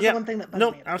 That was the one thing that bugged me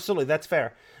about it. Absolutely. That's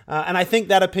fair. And I think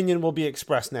that opinion will be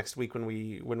expressed next week when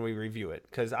we review it,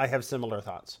 because I have similar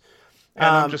thoughts. And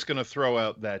I'm just going to throw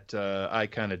out that I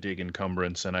kind of dig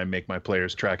encumbrance, and I make my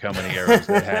players track how many arrows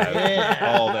they have,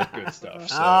 all that good stuff.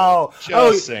 So,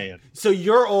 just saying. So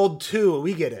you're old too.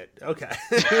 We get it. Okay.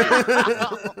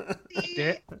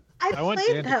 I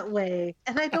played that way,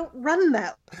 and I don't run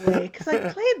that way because I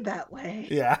played that way.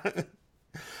 Yeah.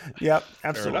 Yep.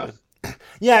 Absolutely.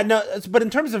 Yeah, no, but in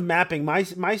terms of mapping, my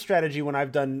strategy when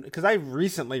I've done, because I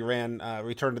recently ran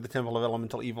Return to the Temple of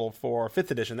Elemental Evil for 5th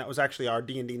edition. That was actually our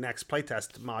D&D Next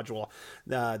playtest module.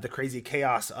 The crazy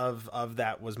chaos of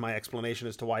that was my explanation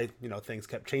as to why things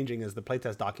kept changing as the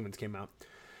playtest documents came out.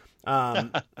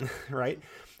 Right?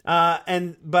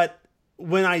 But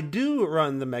when I do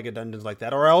run the mega dungeons like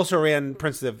that, or I also ran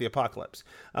Princes of the Apocalypse.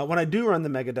 When I do run the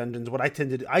mega dungeons, what I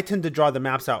tend to draw the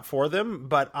maps out for them,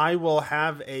 but I will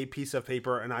have a piece of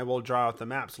paper and I will draw out the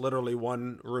maps literally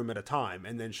one room at a time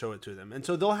and then show it to them. And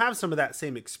so they'll have some of that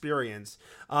same experience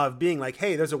of being like,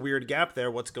 hey, there's a weird gap there.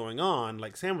 What's going on?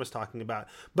 Like Sam was talking about.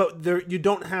 But you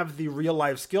don't have the real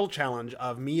life skill challenge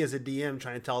of me as a DM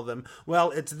trying to tell them,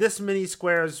 well, it's this many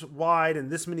squares wide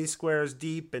and this many squares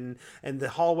deep, and the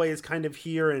hallway is kind of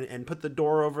here, and put the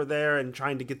door over there, and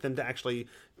trying to get them to actually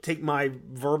take my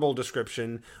verbal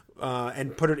description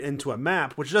and put it into a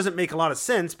map, which doesn't make a lot of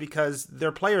sense because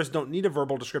their players don't need a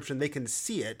verbal description. They can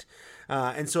see it.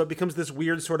 And so it becomes this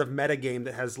weird sort of meta game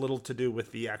that has little to do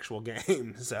with the actual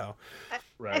game. So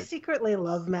I secretly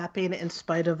love mapping in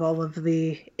spite of all of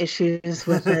the issues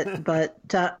with it. But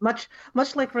much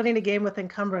like running a game with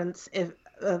encumbrance, if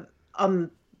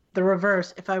the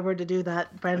reverse, if I were to do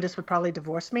that, Brandis would probably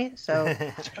divorce me. So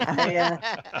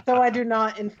I do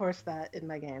not enforce that in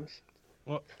my games.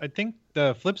 Well, I think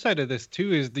the flip side of this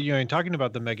too is talking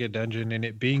about the mega dungeon and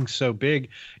it being so big.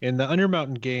 In the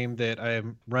Undermountain game that I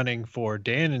am running for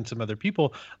Dan and some other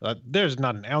people, there's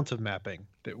not an ounce of mapping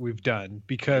that we've done,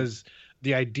 because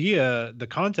the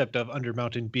concept of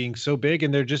Undermountain being so big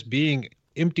and there just being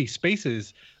empty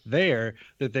spaces there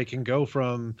that they can go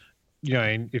from,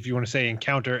 if you want to say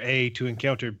encounter A to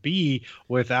encounter B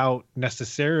without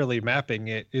necessarily mapping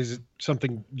it, is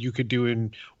something you could do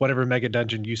in whatever mega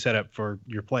dungeon you set up for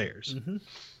your players. Mm-hmm.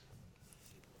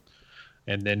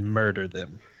 And then murder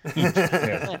them.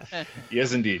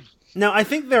 Yes, indeed. Now, I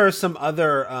think there are some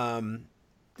other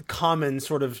common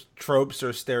sort of tropes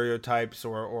or stereotypes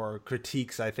or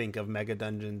critiques, I think, of mega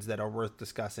dungeons that are worth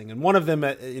discussing. And one of them,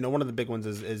 one of the big ones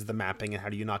is the mapping and how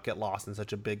do you not get lost in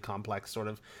such a big, complex sort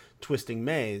of twisting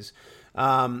maze.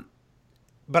 But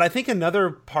I think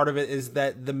another part of it is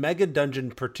that the mega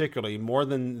dungeon, particularly more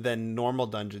than normal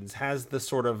dungeons, has the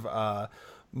sort of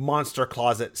monster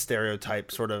closet stereotype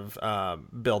sort of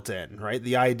built in, right?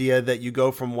 The idea that you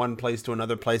go from one place to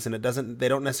another place and they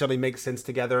don't necessarily make sense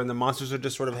together, and the monsters are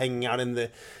just sort of hanging out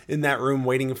in that room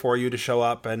waiting for you to show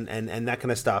up and that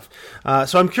kind of stuff.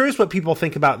 So I'm curious what people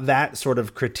think about that sort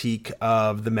of critique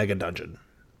of the Mega Dungeon.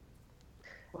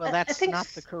 Well, that's not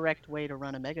the correct way to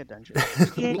run a Mega Dungeon.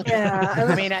 Yeah,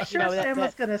 I mean, Sam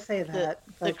was going to say that.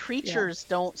 The creatures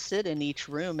don't sit in each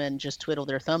room and just twiddle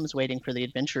their thumbs waiting for the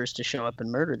adventurers to show up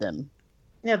and murder them.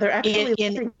 Yeah, they're actually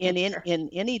in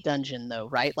any dungeon, though,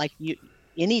 right? Like even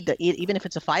if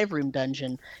it's a 5-room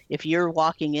dungeon, if you're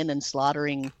walking in and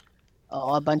slaughtering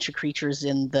a bunch of creatures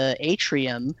in the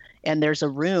atrium, and there's a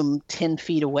room 10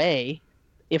 feet away.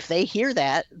 If they hear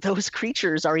that, those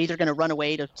creatures are either going to run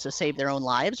away to save their own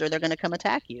lives, or they're going to come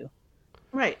attack you.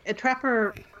 Right. A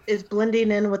trapper is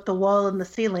blending in with the wall and the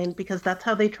ceiling because that's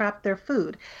how they trap their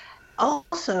food.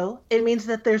 Also, it means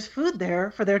that there's food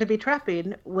there for there to be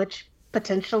trapping, which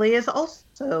potentially is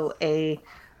also a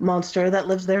monster that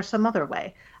lives there some other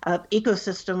way.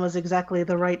 Ecosystem was exactly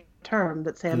the right term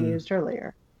that Sam used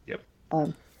earlier. Yep.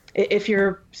 If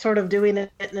you're sort of doing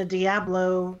it in a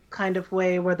Diablo kind of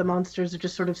way where the monsters are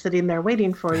just sort of sitting there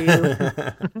waiting for you,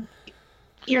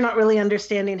 you're not really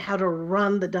understanding how to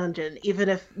run the dungeon, even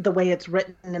if the way it's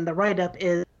written in the write-up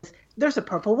is there's a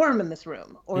purple worm in this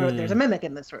room or there's a mimic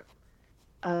in this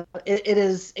room. It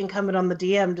is incumbent on the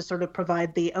DM to sort of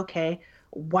provide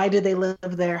why do they live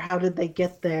there? How did they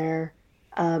get there?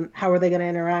 How are they going to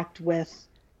interact with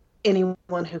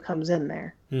anyone who comes in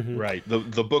there? Mm-hmm. Right.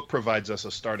 The book provides us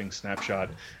a starting snapshot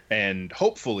and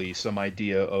hopefully some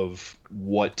idea of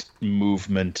what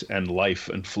movement and life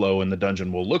and flow in the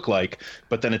dungeon will look like,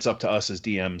 but then it's up to us as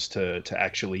DMs to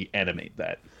actually animate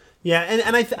that. Yeah,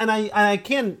 and I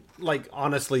can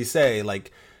honestly say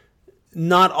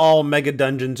not all Mega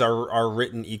Dungeons are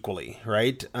written equally,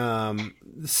 right?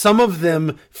 Some of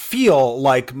them feel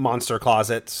like monster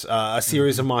closets, a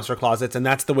series of monster closets, and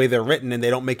that's the way they're written, and they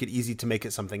don't make it easy to make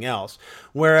it something else.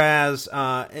 Whereas,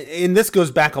 and this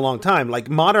goes back a long time,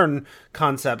 modern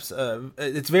concepts,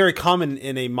 it's very common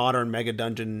in a modern Mega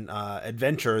Dungeon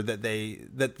adventure that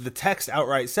the text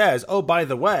outright says, oh, by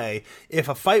the way, if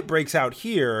a fight breaks out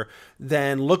here,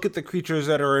 then look at the creatures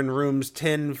that are in rooms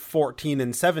 10, 14,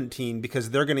 and 17,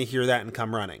 because they're going to hear that and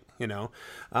come running,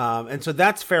 and so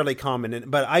that's fairly common.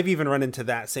 But I've even run into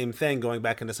that same thing going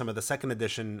back into some of the 2nd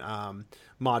edition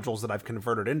modules that I've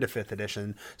converted into 5th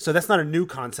edition. So that's not a new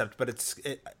concept, but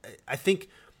I think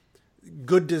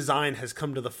good design has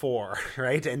come to the fore,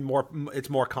 right? And it's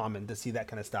more common to see that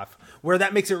kind of stuff, where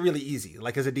that makes it really easy.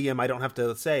 As a DM, I don't have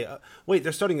to say, wait,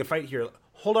 they're starting a fight here.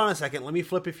 Hold on a second. Let me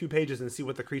flip a few pages and see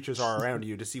what the creatures are around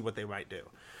you to see what they might do.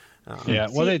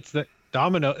 It's the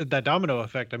domino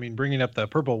effect. I mean, bringing up the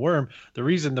purple worm, the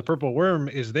reason the purple worm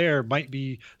is there might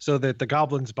be so that the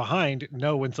goblins behind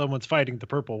know when someone's fighting the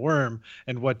purple worm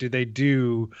and what do they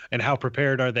do and how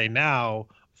prepared are they now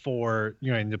for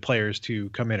the players to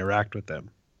come interact with them.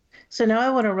 So now I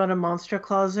want to run a monster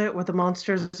closet where the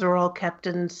monsters are all kept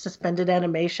in suspended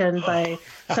animation by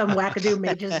some wackadoo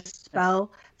mage's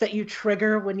spell that you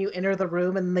trigger when you enter the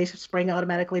room, and they spring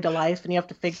automatically to life, and you have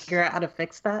to figure out how to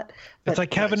fix that. It's like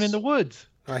Cabin in the Woods.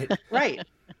 Right. Right.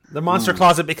 The monster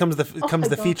closet becomes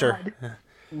the feature.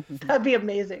 That'd be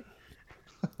amazing.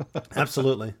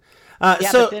 Absolutely.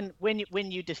 But then when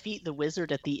you defeat the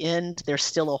wizard at the end, there's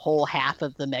still a whole half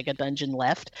of the Mega Dungeon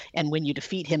left, and when you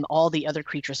defeat him, all the other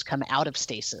creatures come out of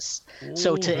stasis. Ooh.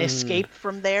 So to escape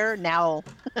from there, now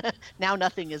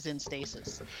nothing is in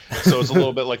stasis. So it's a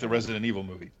little bit like the Resident Evil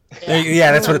movie.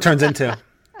 Yeah, that's what it turns into.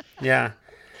 Yeah.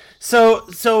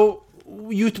 So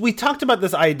we talked about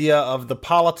this idea of the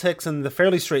politics and the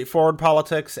fairly straightforward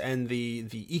politics and the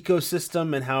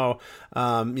ecosystem and how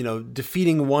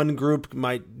defeating one group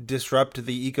might disrupt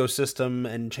the ecosystem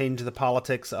and change the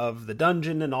politics of the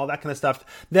dungeon and all that kind of stuff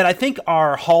that I think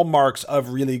are hallmarks of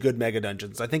really good Mega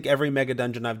Dungeons. I think every Mega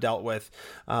Dungeon I've dealt with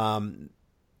that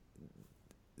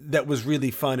was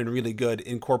really fun and really good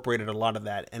incorporated a lot of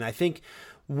that. And I think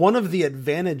one of the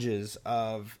advantages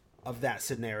of that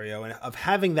scenario and of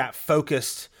having that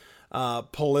focused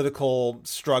political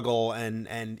struggle and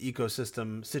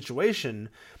ecosystem situation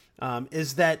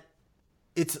is that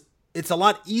it's a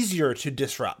lot easier to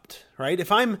disrupt, right?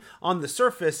 If I'm on the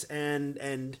surface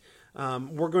and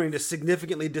we're going to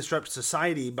significantly disrupt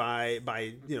society by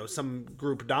some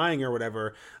group dying or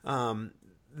whatever,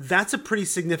 that's a pretty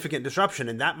significant disruption,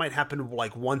 and that might happen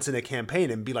once in a campaign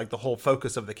and be the whole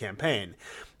focus of the campaign.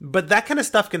 But that kind of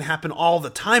stuff can happen all the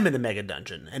time in a Mega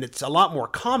Dungeon, and it's a lot more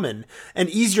common and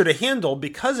easier to handle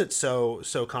because it's so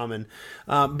common.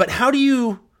 But how do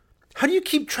you how do you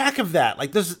keep track of that?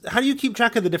 Like, how do you keep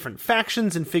track of the different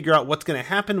factions and figure out what's going to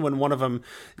happen when one of them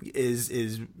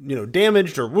is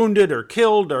damaged or wounded or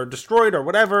killed or destroyed or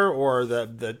whatever, or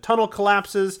the tunnel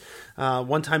collapses?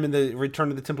 One time in the Return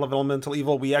to the Temple of Elemental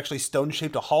Evil, we actually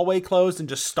stone-shaped a hallway closed and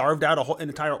just starved out an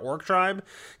entire orc tribe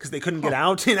because they couldn't get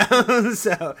out,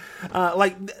 So,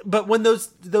 but when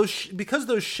because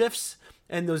those shifts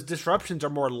and those disruptions are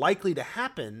more likely to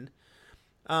happen,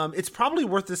 it's probably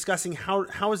worth discussing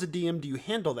how as a DM do you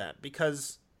handle that,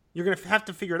 because you're going to have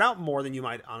to figure it out more than you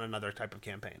might on another type of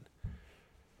campaign.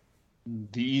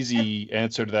 The easy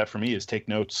answer to that for me is take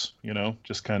notes,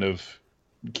 just kind of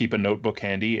keep a notebook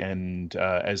handy, and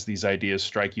as these ideas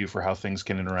strike you for how things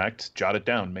can interact, jot it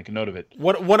down, make a note of it.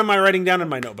 What am I writing down in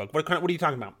my notebook? What are you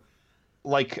talking about?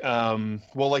 Like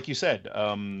you said,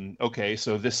 okay,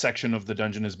 so this section of the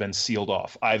dungeon has been sealed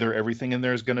off. Either everything in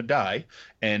there is going to die,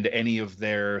 and any of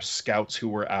their scouts who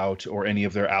were out, or any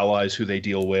of their allies who they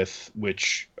deal with,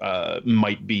 which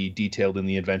might be detailed in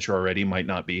the adventure already, might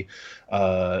not be,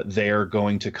 they're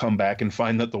going to come back and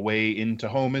find that the way into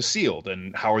home is sealed.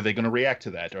 And how are they going to react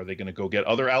to that? Are they going to go get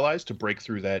other allies to break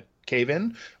through that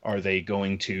cave-in? Are they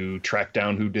going to track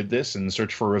down who did this and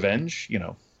search for revenge?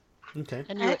 Okay.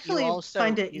 And I actually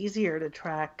find it easier to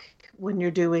track when you're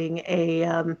doing a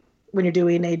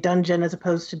dungeon as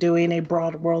opposed to doing a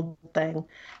broad world thing,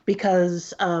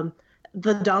 because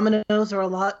the dominoes are a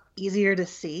lot easier to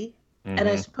see. Mm-hmm. And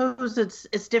I suppose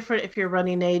it's different if you're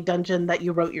running a dungeon that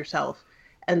you wrote yourself,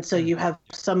 and so you have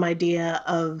some idea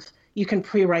of, you can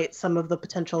pre-write some of the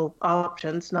potential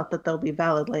options, not that they'll be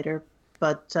valid later,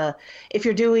 but if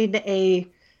you're doing a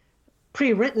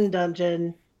pre-written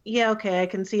dungeon, yeah, okay, I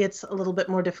can see it's a little bit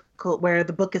more difficult where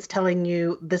the book is telling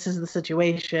you this is the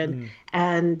situation,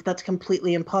 and that's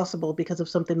completely impossible because of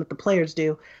something that the players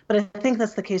do. But I think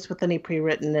that's the case with any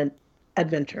pre-written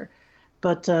adventure.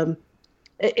 But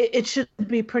it should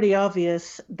be pretty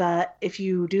obvious that if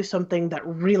you do something that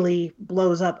really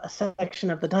blows up a section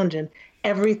of the dungeon,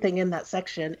 everything in that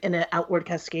section in an outward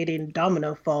cascading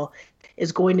domino fall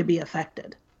is going to be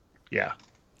affected. Yeah.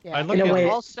 Yeah.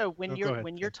 Also, when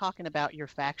you're talking about your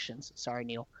factions, sorry,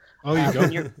 Neil. Oh, you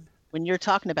go. When you're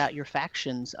talking about your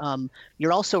factions,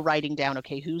 you're also writing down,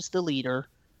 okay, who's the leader,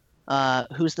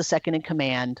 who's the second in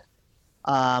command,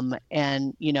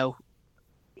 and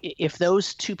if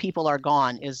those two people are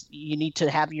gone, you need to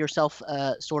have yourself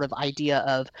a sort of idea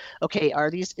of, okay,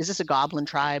 is this a goblin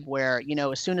tribe where,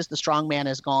 as soon as the strong man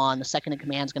is gone, the second in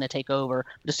command is going to take over,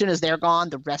 but as soon as they're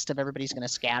gone, the rest of everybody's going to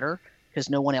scatter, because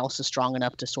no one else is strong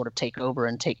enough to sort of take over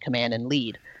and take command and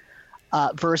lead,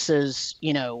 versus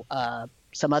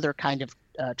some other kind of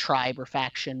tribe or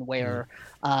faction where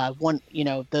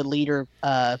the leader,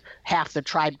 half the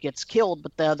tribe gets killed,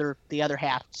 but the other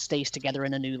half stays together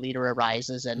and a new leader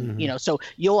arises, and so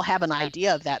you'll have an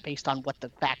idea of that based on what the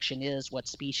faction is, what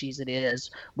species it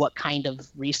is, what kind of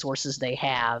resources they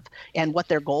have, and what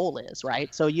their goal is,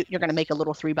 right? So you're going to make a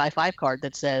little 3x5 card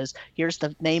that says, here's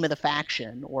the name of the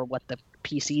faction, or what the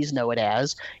PCs know it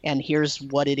as, and here's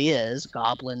what it is: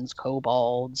 goblins,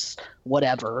 kobolds,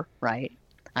 whatever, right?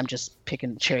 I'm just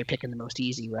cherry picking the most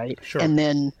easy, right? Sure. And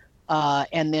then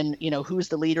who's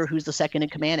the leader, who's the second in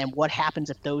command, and what happens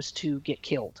if those two get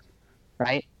killed,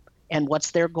 right? And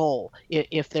what's their goal?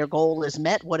 If their goal is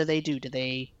met, what do they do? Do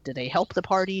they help the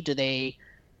party? Do they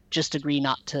just agree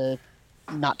not to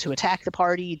attack the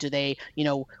party? Do they,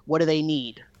 what do they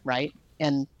need, right?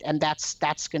 And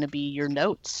that's going to be your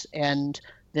notes. And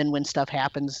then when stuff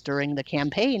happens during the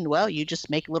campaign, well, you just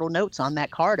make little notes on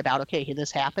that card about, okay,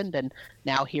 this happened, and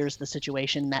now here's the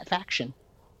situation in that faction,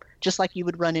 just like you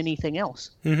would run anything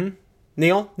else. Mm-hmm.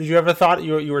 Neil, did you have a thought?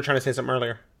 You were trying to say something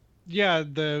earlier. Yeah,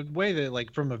 the way that,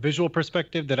 like, from a visual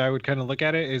perspective that I would kind of look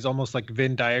at it is almost like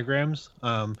Venn diagrams,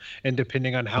 and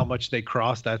depending on how much they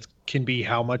cross, that can be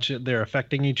how much they're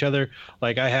affecting each other.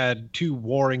 Like, I had two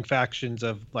warring factions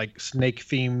of, like,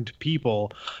 snake-themed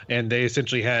people, and they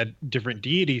essentially had different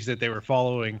deities that they were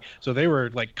following, so they were,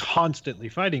 like, constantly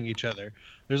fighting each other.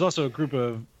 There's also a group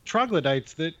of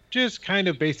troglodytes that just kind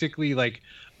of basically, like,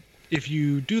 if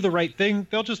you do the right thing,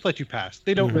 they'll just let you pass.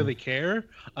 They don't really care.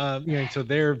 So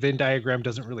their Venn diagram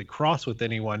doesn't really cross with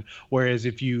anyone. Whereas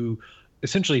if you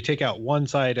essentially take out one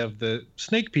side of the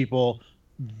snake people,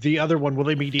 the other one will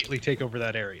immediately take over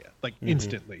that area, like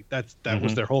instantly. That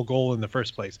was their whole goal in the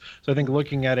first place. So I think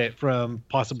looking at it from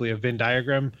possibly a Venn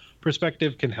diagram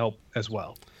perspective can help as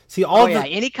well. See,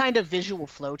 any kind of visual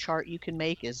flow chart you can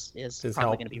make is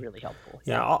probably going to be really helpful.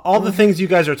 Yeah, all the things you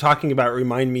guys are talking about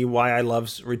remind me why I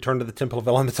love Return to the Temple of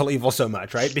Elemental Evil so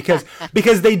much, right? Because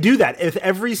they do that. If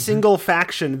every single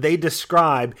faction they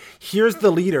describe, here's the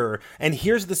leader, and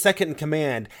here's the second in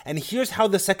command, and here's how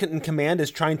the second in command is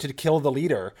trying to kill the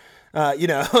leader.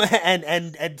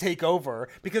 And take over,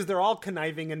 because they're all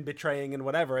conniving and betraying and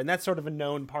whatever, and that's sort of a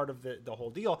known part of the whole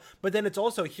deal. But then it's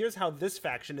also, here's how this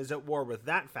faction is at war with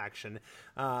that faction,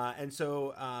 and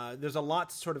so there's a lot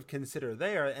to sort of consider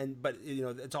there. But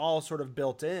it's all sort of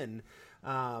built in.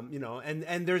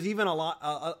 And there's even a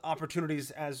lot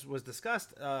opportunities, as was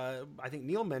discussed. I think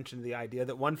Neil mentioned the idea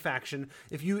that one faction,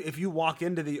 if you walk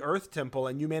into the Earth Temple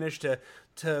and you manage to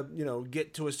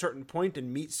get to a certain point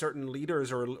and meet certain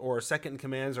leaders or second in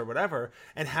commands or whatever,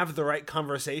 and have the right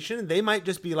conversation, they might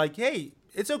just be like, hey,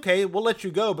 it's okay, we'll let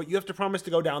you go, but you have to promise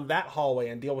to go down that hallway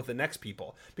and deal with the next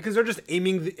people, because they're just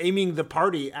aiming the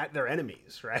party at their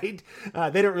enemies, right?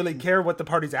 They don't really care what the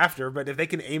party's after, but if they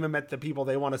can aim them at the people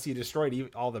they want to see destroyed,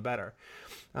 all the better.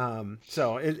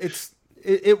 So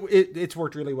it's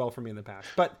worked really well for me in the past.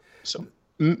 But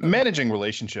managing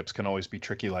relationships can always be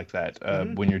tricky like that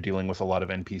when you're dealing with a lot of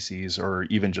NPCs or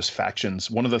even just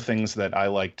factions. One of the things that I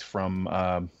liked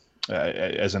from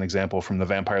as an example from the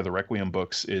Vampire the Requiem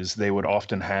books is they would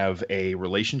often have a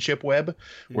relationship web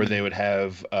where they would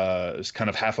have kind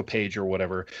of half a page or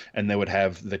whatever, and they would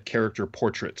have the character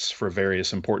portraits for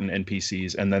various important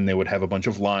NPCs, and then they would have a bunch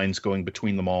of lines going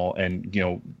between them all, and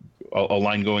a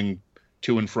line going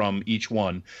to and from each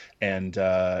one, and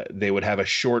they would have a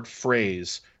short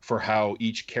phrase for how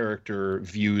each character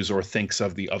views or thinks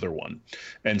of the other one.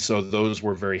 And so those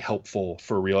were very helpful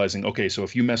for realizing, okay, so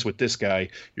if you mess with this guy,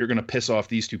 you're going to piss off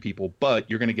these two people, but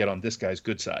you're going to get on this guy's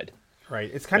good side. Right.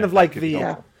 It's kind of like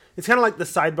it's kind of like the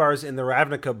sidebars in the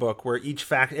Ravnica book, where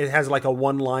each it has like a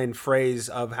one-line phrase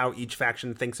of how each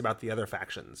faction thinks about the other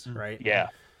factions, right? Yeah.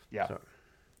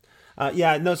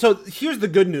 So here's the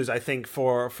good news, I think,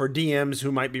 for DMs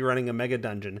who might be running a mega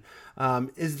dungeon,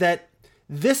 is that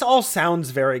this all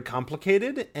sounds very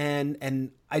complicated,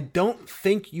 and I don't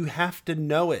think you have to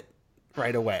know it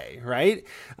right away, right?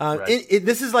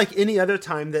 This is like any other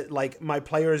time that like my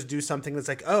players do something that's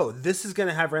like, oh, this is going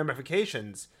to have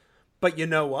ramifications, but you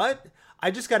know what?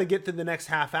 I just got to get through the next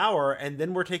half hour, and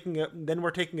then we're taking a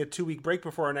 2-week break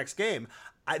before our next game.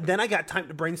 Then I got time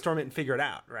to brainstorm it and figure it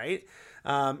out, right?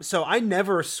 So I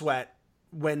never sweat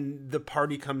when the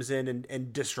party comes in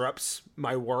and disrupts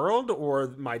my world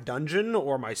or my dungeon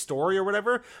or my story or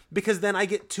whatever, because then I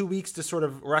get 2 weeks to sort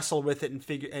of wrestle with it and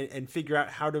figure out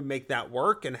how to make that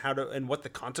work and what the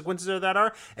consequences of that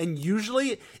are. And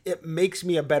usually it makes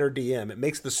me a better DM. It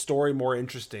makes the story more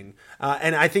interesting.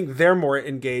 And I think they're more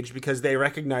engaged because they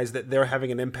recognize that they're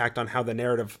having an impact on how the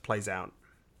narrative plays out.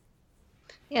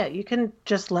 Yeah, you can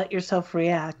just let yourself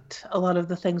react. A lot of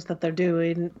the things that they're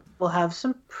doing will have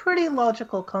some pretty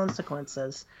logical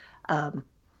consequences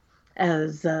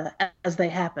as they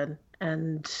happen.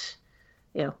 And,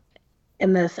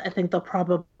 in this, I think they'll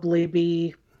probably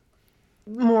be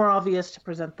more obvious to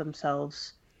present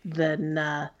themselves than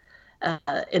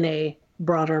in a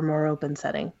broader, more open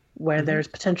setting, where there's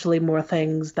potentially more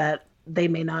things that they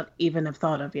may not even have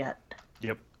thought of yet.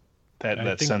 Yep.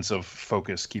 That sense of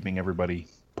focus, keeping everybody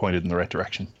pointed in the right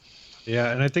direction.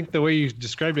 Yeah, and I think the way you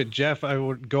described it, Jeff, I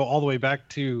would go all the way back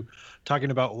to talking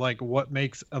about like what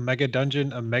makes a mega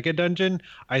dungeon a mega dungeon.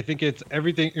 I think it's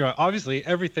everything, obviously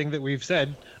everything that we've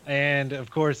said, and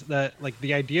of course that like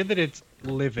the idea that it's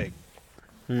living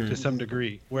to some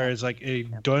degree, whereas like a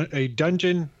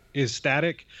dungeon is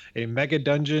static, a mega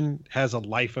dungeon has a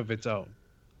life of its own.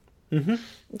 Mm-hmm.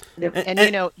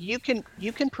 And you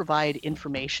can provide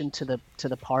information to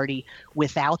the party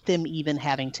without them even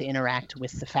having to interact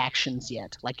with the factions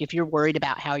yet. Like if you're worried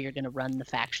about how you're going to run the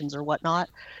factions or whatnot,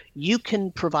 you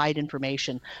can provide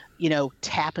information,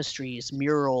 tapestries,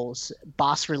 murals,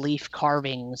 bas relief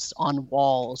carvings on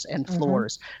walls and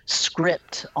floors,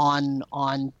 script in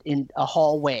a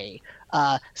hallway,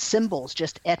 symbols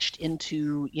just etched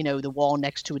into the wall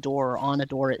next to a door or on a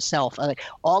door itself, like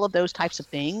all of those types of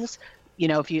things.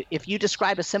 If you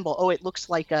describe a symbol, it looks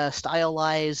like a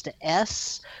stylized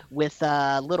S with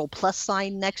a little plus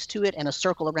sign next to it and a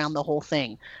circle around the whole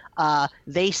thing.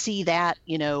 They see that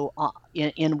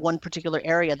in one particular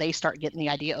area, they start getting the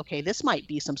idea, okay, this might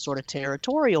be some sort of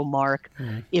territorial mark.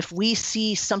 If we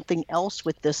see something else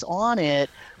with this on it,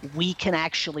 we can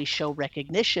actually show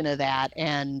recognition of that,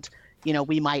 and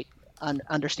we might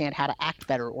understand how to act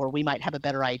better, or we might have a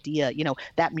better idea.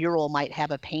 That mural might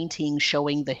have a painting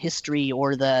showing the history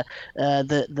or the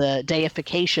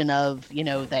deification of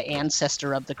the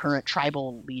ancestor of the current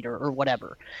tribal leader or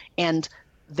whatever. And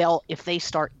if they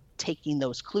start taking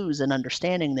those clues and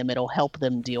understanding them, it'll help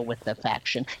them deal with the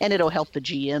faction, and it'll help the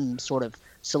GM sort of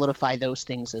solidify those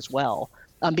things as well.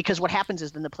 Because what happens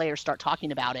is then the players start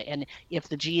talking about it, and if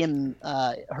the GM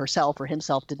herself or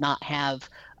himself did not have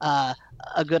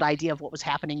a good idea of what was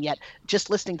happening yet, just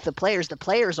listening to the players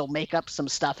will make up some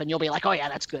stuff, and you'll be like, oh yeah,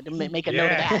 that's good, and make a note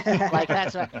of that. Like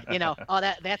that's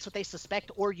that's what they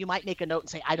suspect. Or you might make a note and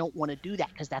say, I don't want to do that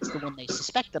because that's the one they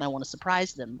suspect, and I want to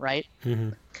surprise them, right? Mm-hmm.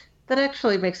 That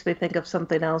actually makes me think of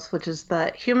something else, which is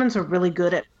that humans are really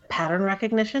good at pattern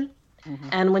recognition. Mm-hmm.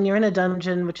 And when you're in a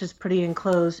dungeon, which is pretty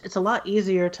enclosed, it's a lot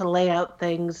easier to lay out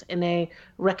things in a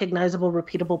recognizable,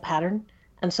 repeatable pattern.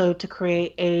 And so to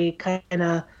create a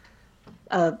kind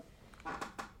of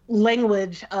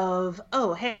language of,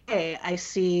 oh, hey, I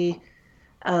see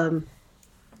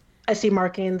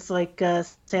markings like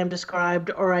Sam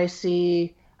described, or I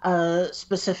see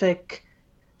specific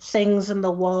things in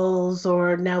the walls,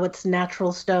 or now it's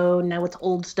natural stone, now it's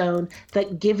old stone,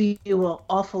 that give you an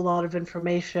awful lot of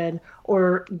information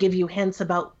or give you hints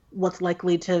about what's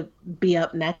likely to be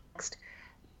up next,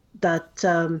 that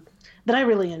I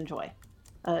really enjoy.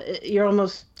 You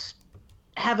almost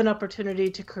have an opportunity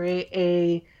to create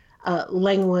a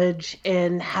language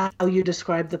in how you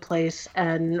describe the place,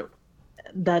 and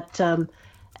that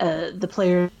the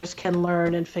players can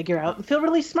learn and figure out and feel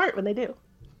really smart when they do.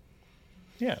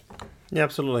 Yeah,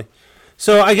 absolutely.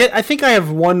 So I think I have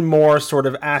one more sort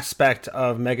of aspect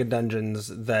of Mega Dungeons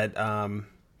that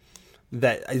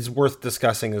that is worth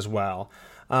discussing as well,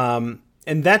 and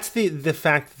that's the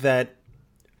fact that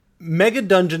Mega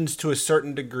Dungeons, to a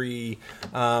certain degree,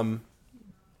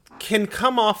 can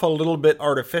come off a little bit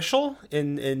artificial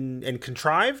and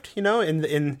contrived.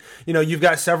 You've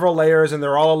got several layers and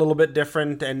they're all a little bit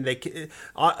different, and they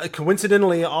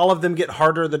coincidentally all of them get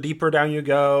harder the deeper down you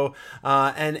go.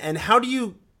 And how do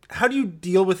you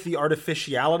deal with the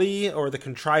artificiality or the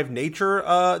contrived nature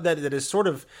that is sort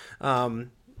of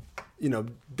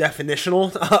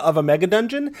definitional of a mega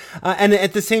dungeon, and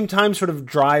at the same time sort of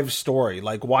drive story?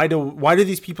 Like, why do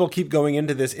these people keep going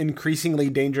into this increasingly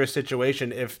dangerous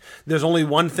situation if there's only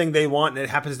one thing they want and it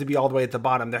happens to be all the way at the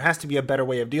bottom? There has to be a better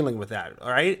way of dealing with that.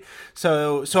 All right.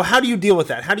 So how do you deal with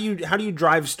that? How do you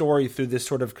drive story through this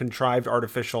sort of contrived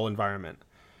artificial environment?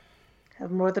 Have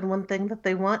more than one thing that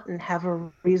they want and have a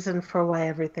reason for why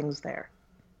everything's there.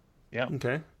 Yeah.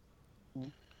 Okay.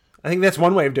 I think that's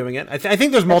one way of doing it. I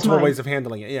think there's multiple ways of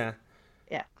handling it. Yeah.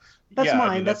 Yeah. That's mine.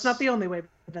 I mean, that's not the only way,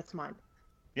 but that's mine.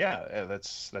 Yeah,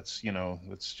 that's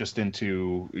it's just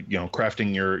into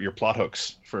crafting your plot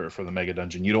hooks for the mega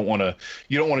dungeon. You don't want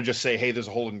to just say, hey, there's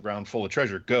a hole in the ground full of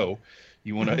treasure, go.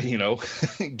 You want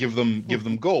to give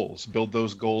them goals, build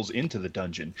those goals into the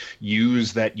dungeon,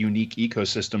 use that unique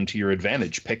ecosystem to your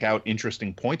advantage, pick out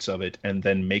interesting points of it, and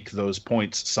then make those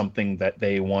points something that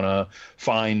they want to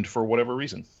find for whatever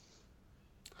reason.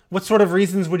 What sort of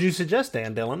reasons would you suggest,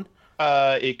 Dan Dillon?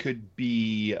 It could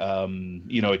be,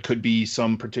 it could be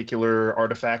some particular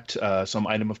artifact, some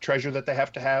item of treasure that they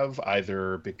have to have,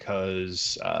 either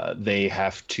because they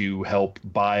have to help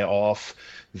buy off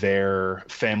their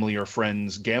family or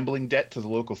friends' gambling debt to the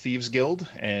local thieves guild,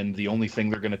 and the only thing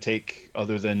they're going to take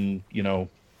other than,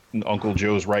 Uncle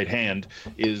Joe's right hand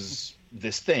is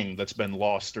this thing that's been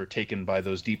lost or taken by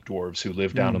those deep dwarves who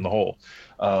live down in the hole.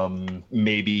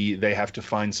 Maybe they have to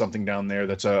find something down there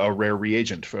that's a rare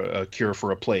reagent for a cure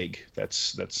for a plague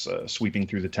that's sweeping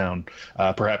through the town.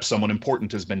 Perhaps someone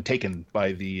important has been taken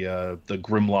by the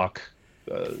Grimlock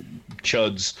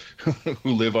chuds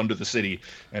who live under the city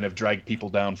and have dragged people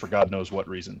down for God knows what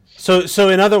reason. So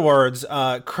in other words,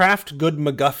 craft good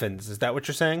MacGuffins. Is that what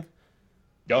you're saying?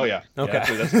 Oh yeah. Okay.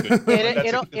 Yeah, that's a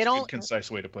good,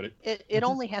 concise way to put it. It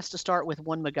only has to start with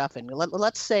one MacGuffin.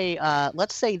 Let's say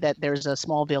that there's a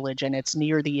small village and it's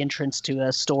near the entrance to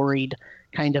a storied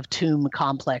kind of tomb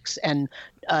complex, and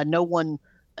no one.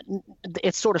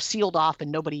 It's sort of sealed off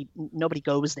and nobody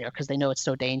goes there because they know it's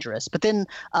so dangerous. But then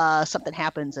something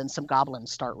happens and some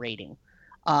goblins start raiding,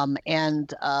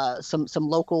 and some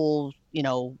local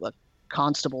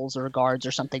constables or guards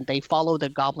or something, they follow the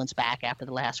goblins back after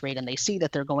the last raid, and they see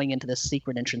that they're going into this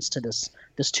secret entrance to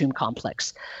this tomb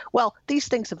complex. Well, these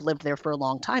things have lived there for a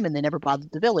long time and they never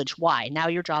bothered the village. Why? Now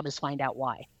your job is find out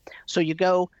why. So you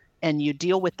go and you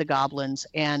deal with the goblins,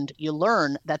 and you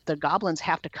learn that the goblins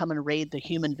have to come and raid the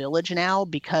human village now or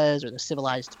the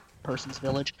civilized person's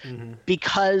village,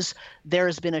 because there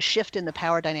has been a shift in the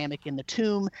power dynamic in the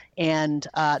tomb, and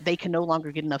they can no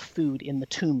longer get enough food in the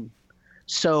tomb.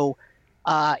 So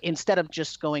instead of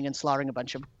just going and slaughtering a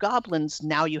bunch of goblins,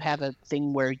 now you have a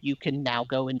thing where you can now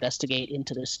go investigate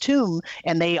into this tomb,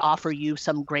 and they offer you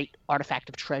some great artifact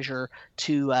of treasure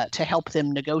to help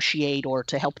them negotiate or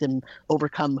to help them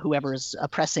overcome whoever is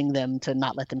oppressing them, to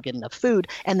not let them get enough food,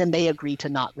 and then they agree to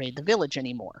not raid the village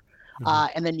anymore.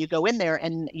 And then you go in there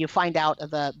and you find out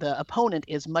the opponent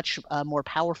is much more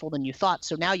powerful than you thought.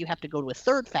 So now you have to go to a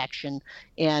third faction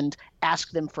and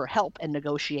ask them for help and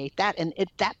negotiate that. And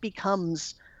that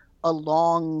becomes a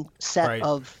long set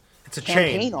of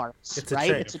campaign arcs,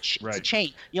 right? It's a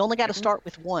chain. You only got to start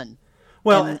with one.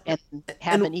 Well, and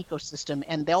have an ecosystem,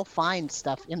 and they'll find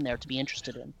stuff in there to be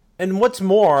interested in. And what's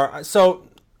more, so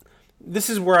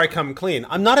this is where I come clean.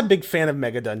 I'm not a big fan of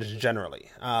mega dungeons generally.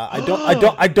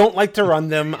 I don't like to run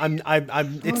them.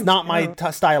 It's not my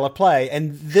style of play,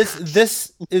 and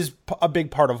this is a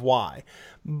big part of why.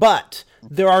 But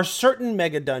there are certain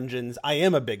mega dungeons I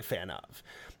am a big fan of,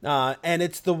 and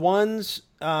it's the ones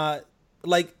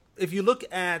like if you look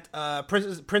at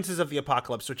Princes of the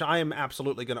Apocalypse, which I am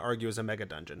absolutely going to argue is a mega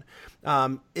dungeon.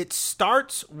 It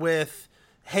starts with,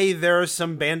 hey, there are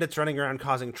some bandits running around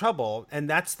causing trouble, and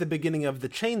that's the beginning of the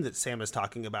chain that Sam is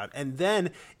talking about. And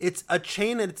then it's a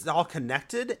chain and it's all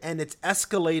connected, and it's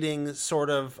escalating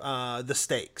sort of the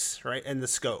stakes, right, and the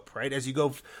scope, right? As you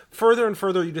go further and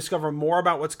further, you discover more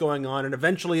about what's going on, and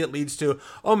eventually it leads to,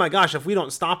 oh my gosh, if we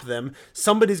don't stop them,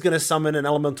 somebody's going to summon an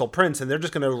elemental prince, and they're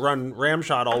just going to run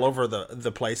ramshot all over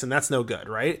the place, and that's no good,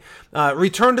 right?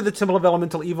 Return to the Temple of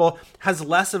Elemental Evil has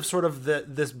less of sort of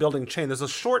this building chain. There's a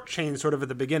short chain sort of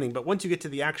at the beginning, but once you get to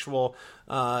the actual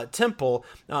temple,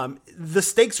 the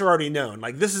stakes are already known.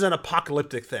 Like, this is an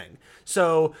apocalyptic thing.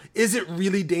 So is it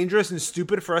really dangerous and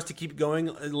stupid for us to keep going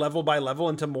level by level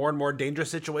into more and more dangerous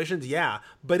situations? Yeah.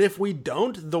 But if we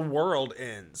don't, the world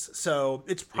ends. So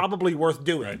it's probably worth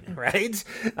doing, right?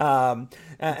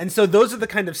 And so those are the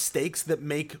kind of stakes that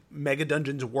make mega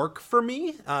dungeons work for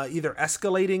me, either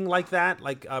escalating like that,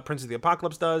 like Prince of the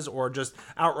Apocalypse does, or just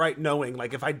outright knowing,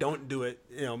 like, if I don't do it,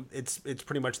 it's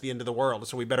pretty much the end of the world,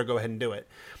 so we better go ahead and do it.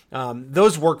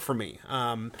 Those work for me.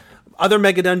 Other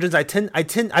mega dungeons,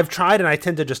 I've tried and I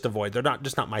tend to just avoid. They're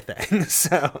not my thing.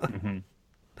 So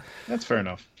that's fair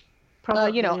enough.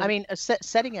 I mean,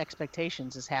 setting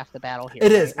expectations is half the battle here.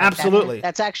 It is, absolutely.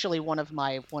 That's actually one of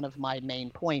my main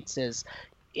points is,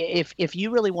 if you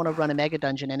really want to run a mega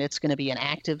dungeon and it's going to be an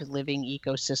active living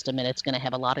ecosystem and it's going to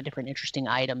have a lot of different interesting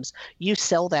items, you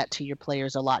sell that to your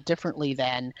players a lot differently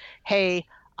than, hey,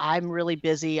 I'm really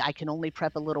busy, I can only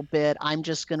prep a little bit, I'm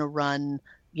just going to run,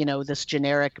 this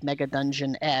generic mega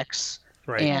dungeon X.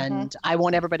 Right. And I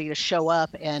want everybody to show up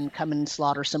and come and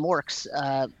slaughter some orcs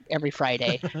every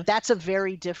Friday. That's a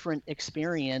very different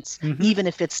experience, even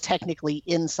if it's technically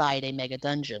inside a mega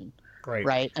dungeon.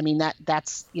 Right. I mean,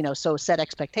 that's, so set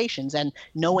expectations, and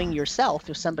knowing yourself,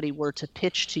 if somebody were to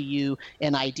pitch to you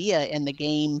an idea and the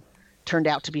game turned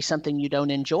out to be something you don't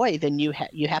enjoy, then you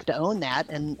have to own that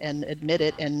and admit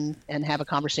it and have a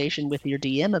conversation with your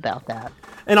DM about that.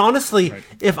 And honestly,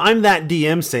 if I'm that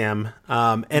DM, Sam,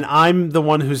 and I'm the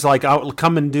one who's like, I'll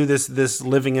come and do this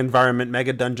living environment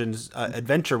mega dungeons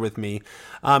adventure with me,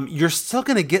 you're still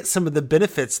going to get some of the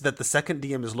benefits that the second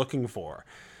DM is looking for.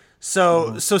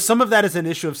 So some of that is an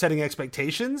issue of setting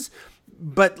expectations,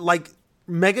 but like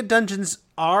mega dungeons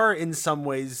are in some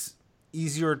ways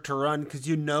easier to run because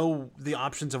the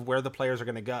options of where the players are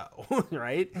going to go,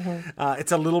 right?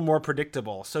 It's a little more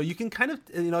predictable, so you can kind of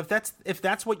if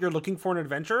that's what you're looking for in an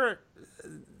adventure,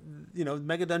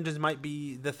 mega dungeons might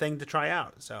be the thing to try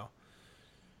out.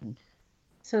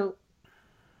 So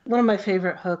one of my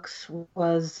favorite hooks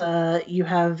was you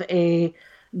have a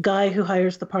guy who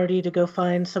hires the party to go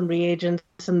find some reagents,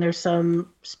 and there's some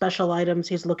special items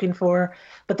he's looking for,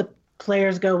 but the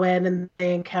players go in and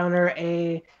they encounter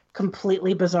a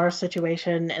completely bizarre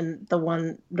situation. And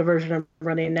the version I'm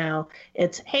running now,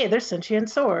 it's, hey, there's sentient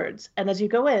swords, and as you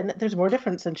go in, there's more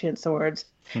different sentient swords,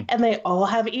 and they all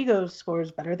have ego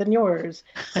scores better than yours,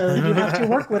 so you have to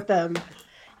work with them.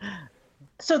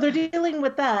 So they're dealing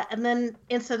with that, and then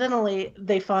incidentally,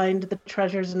 they find the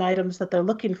treasures and items that they're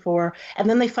looking for, and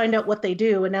then they find out what they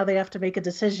do, and now they have to make a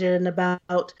decision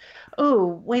about,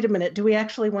 oh, wait a minute, do we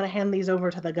actually want to hand these over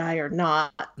to the guy or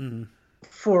not,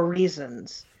 for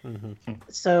reasons.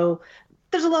 So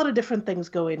there's a lot of different things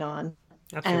going on.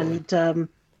 Absolutely. And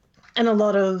and a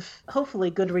lot of hopefully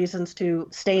good reasons to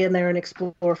stay in there and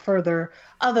explore further,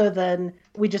 other than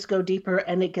we just go deeper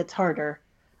and it gets harder.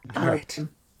 Right.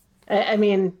 I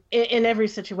mean, in every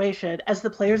situation, as the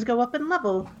players go up in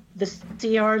level, the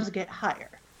CRs get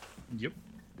higher. Yep.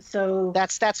 So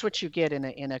that's what you get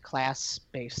in a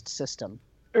class-based system.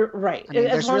 Right. I mean,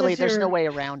 there's no way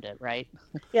around it, right?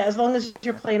 Yeah, as long as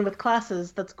you're playing with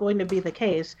classes, that's going to be the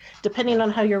case. Depending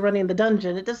on how you're running the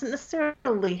dungeon, it doesn't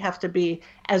necessarily have to be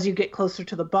as you get closer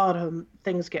to the bottom,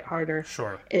 things get harder.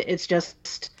 Sure. It's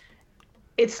just,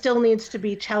 it still needs to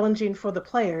be challenging for the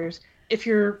players. If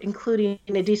you're including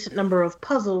a decent number of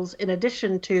puzzles in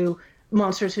addition to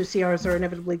monsters whose CRs are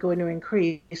inevitably going to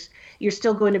increase, you're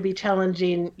still going to be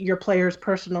challenging your players'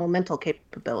 personal mental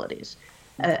capabilities.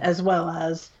 As well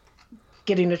as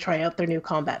getting to try out their new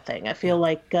combat thing. I feel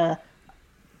like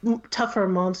tougher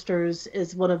monsters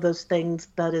is one of those things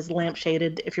that is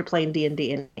lampshaded if you're playing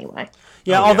D&D anyway.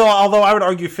 Yeah, although I would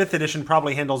argue 5th edition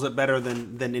probably handles it better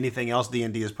than anything else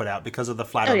D&D has put out because of the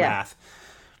flatter math.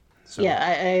 So,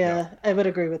 I would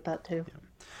agree with that too.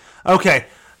 Okay.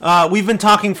 We've been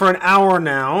talking for an hour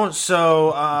now,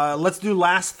 so let's do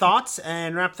last thoughts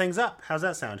and wrap things up. How's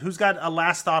that sound? Who's got a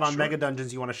last thought on Mega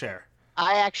Dungeons you want to share?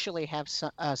 I actually have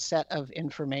a set of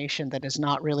information that is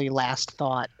not really last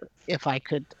thought, if I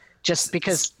could, just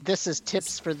because this is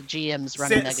tips for the GMs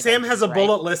running Mega Dungeons. Sam has a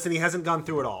bullet list and he hasn't gone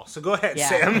through it all. So go ahead,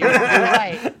 Sam. You're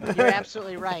right. You're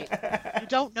absolutely right. You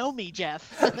don't know me,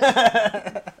 Jeff.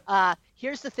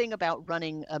 Here's the thing about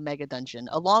running a Mega Dungeon.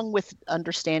 Along with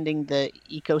understanding the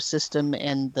ecosystem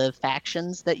and the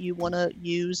factions that you want to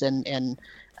use and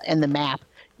the map,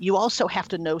 you also have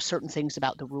to know certain things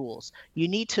about the rules. You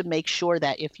need to make sure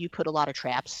that if you put a lot of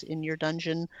traps in your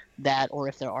dungeon, or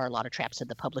if there are a lot of traps in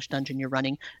the published dungeon you're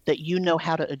running, that you know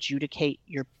how to adjudicate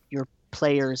your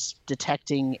players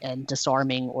detecting and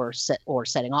disarming or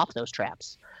setting off those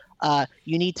traps.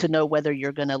 You need to know whether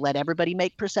you're going to let everybody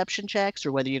make perception checks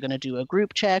or whether you're going to do a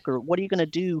group check, or what are you going to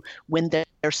do when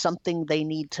there's something they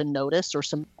need to notice or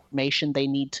some information they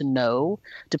need to know,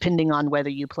 depending on whether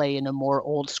you play in a more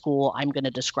old school, I'm going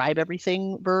to describe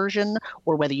everything version,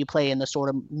 or whether you play in the sort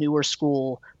of newer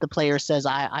school, the player says,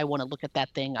 I want to look at that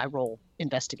thing, I roll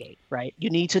investigate, right? You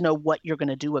need to know what you're going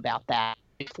to do about that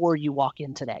before you walk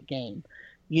into that game.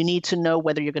 You need to know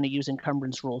whether you're going to use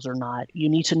encumbrance rules or not. You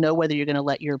need to know whether you're going to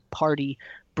let your party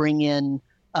bring in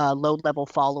low-level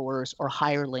followers or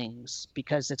hirelings,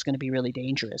 because it's going to be really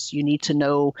dangerous. You need to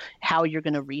know how you're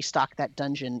going to restock that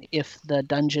dungeon, if the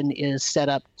dungeon is set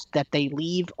up that they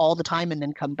leave all the time and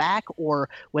then come back, or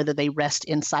whether they rest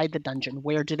inside the dungeon.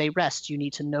 Where do they rest? You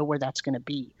need to know where that's going to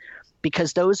be,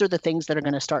 because those are the things that are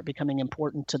going to start becoming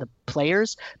important to the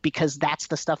players, because that's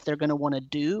the stuff they're going to want to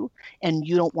do, and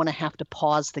you don't want to have to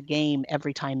pause the game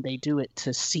every time they do it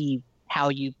to see how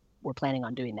you were planning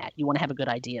on doing that. You want to have a good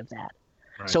idea of that.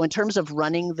 Right. So in terms of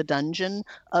running the dungeon,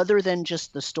 other than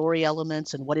just the story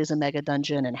elements and what is a Mega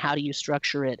Dungeon and how do you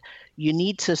structure it, you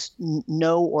need to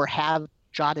know or have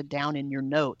jotted down in your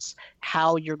notes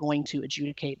how you're going to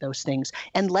adjudicate those things,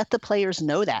 and let the players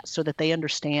know that, so that they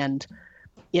understand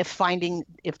if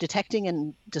detecting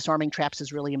and disarming traps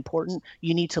is really important,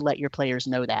 you need to let your players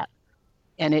know that.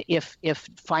 And if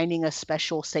finding a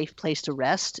special safe place to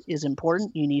rest is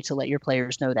important, you need to let your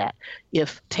players know that.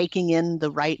 If taking in the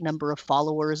right number of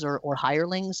followers or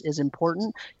hirelings is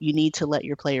important, you need to let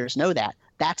your players know that.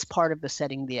 That's part of the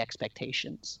setting the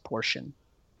expectations portion.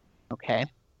 Okay?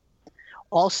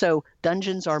 Also,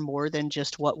 dungeons are more than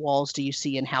just what walls do you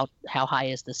see and how high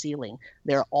is the ceiling.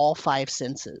 They're all 5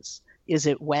 senses. Is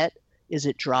it wet? Is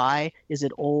it dry? Is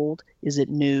it old? Is it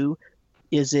new?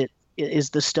 Is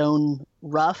the stone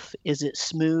rough? Is it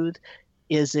smooth?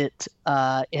 Has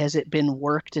it been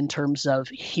worked in terms of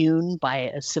hewn by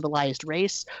a civilized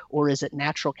race, or is it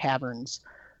natural caverns?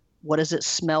 What does it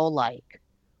smell like?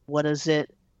 What does it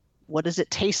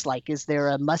taste like? Is there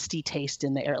a musty taste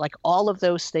in the air? Like, all of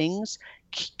those things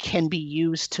can be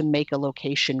used to make a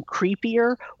location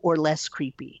creepier or less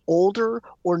creepy, older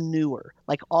or newer.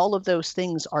 Like, all of those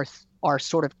things are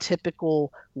sort of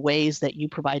typical ways that you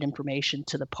provide information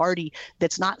to the party.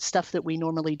 That's not stuff that we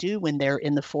normally do when they're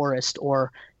in the forest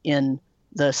or in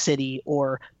the city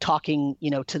or talking,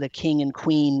 to the king and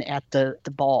queen at the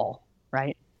ball,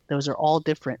 right? Those are all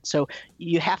different. So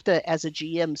you have to, as a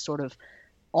GM, sort of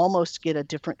almost get a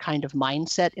different kind of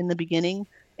mindset in the beginning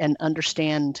and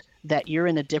understand that you're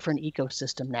in a different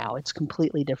ecosystem now. It's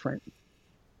completely different.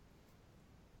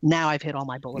 Now I've hit all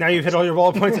my bullet points. Now you've hit all your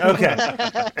bullet points?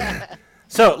 Okay.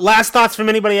 So, last thoughts from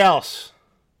anybody else?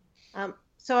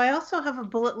 So I also have a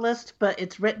bullet list, but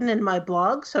it's written in my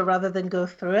blog. So rather than go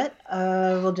through it,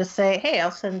 we'll just say, "Hey,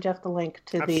 I'll send Jeff the link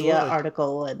to the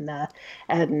article," and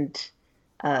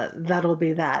that'll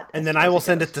be that. And then I will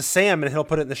send it to Sam, and he'll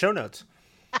put it in the show notes.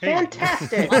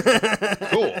 Fantastic.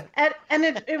 Cool. And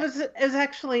it was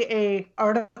actually a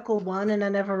Article 1, and I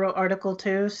never wrote Article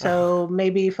 2, so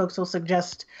maybe folks will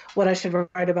suggest what I should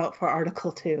write about for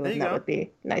Article 2, and that would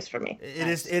be nice for me.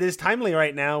 It is timely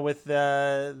right now with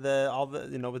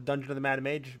with Dungeon of the Mad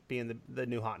Mage being the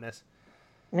new hotness.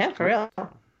 Yeah, for real.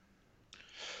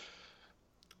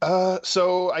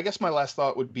 So I guess my last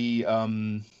thought would be,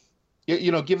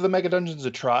 give the Mega Dungeons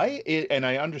a try. And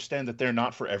I understand that they're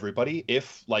not for everybody.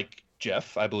 If, like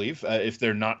Jeff, I believe, if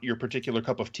they're not your particular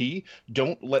cup of tea,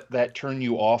 don't let that turn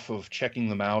you off of checking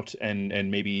them out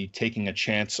and maybe taking a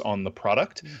chance on the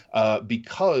product,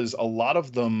 because a lot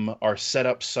of them are set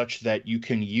up such that you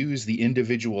can use the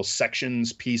individual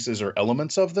sections, pieces, or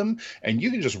elements of them, and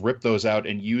you can just rip those out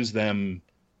and use them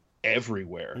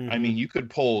everywhere. I mean, you could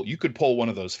pull one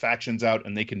of those factions out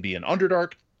and they can be an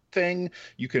Underdark thing.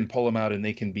 You can pull them out and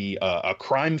they can be a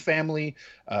crime family.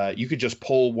 You could just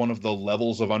pull one of the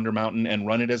levels of Undermountain and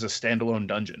run it as a standalone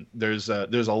dungeon. There's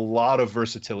a lot of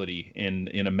versatility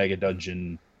in a Mega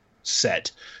Dungeon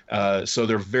set, so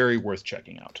they're very worth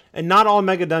checking out. And not all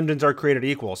Mega Dungeons are created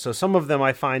equal. So some of them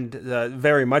I find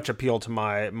very much appeal to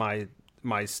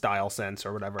my style sense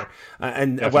or whatever,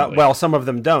 and well, some of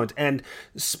them don't. And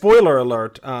spoiler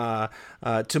alert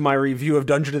to my review of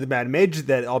Dungeon of the Mad Mage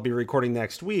that I'll be recording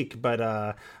next week,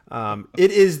 but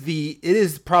it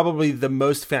is probably the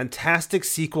most fantastic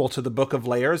sequel to the Book of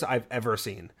Layers I've ever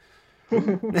seen.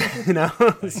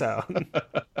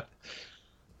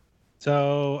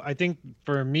 So I think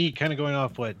for me, kind of going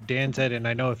off what Dan said, and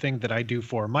I know a thing that I do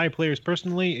for my players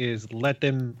personally is let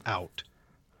them out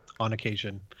on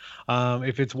occasion.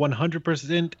 If it's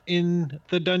 100% in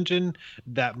the dungeon,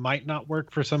 that might not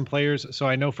work for some players. So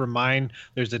I know for mine,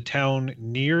 there's a town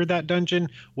near that dungeon,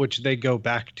 which they go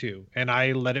back to. And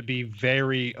I let it be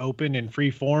very open and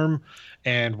free form.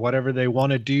 And whatever they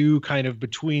want to do kind of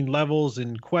between levels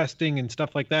and questing and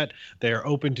stuff like that, they're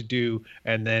open to do.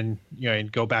 And then,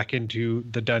 and go back into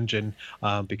the dungeon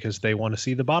because they want to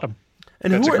see the bottom.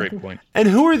 And that's a great point. And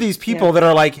who are these people that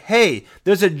are like, hey,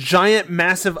 there's a giant,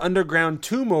 massive underground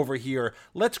tomb over here.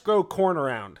 Let's grow corn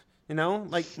around.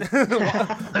 Like,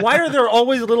 why are there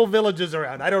always little villages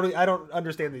around? I don't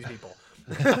understand these people.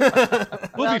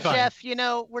 Well, Jeff,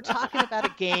 we're talking about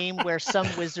a game where some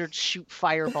wizards shoot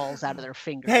fireballs out of their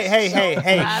fingers. Hey,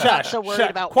 I'm not so worried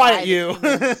about quiet why you.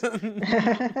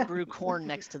 Grew corn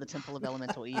next to the Temple of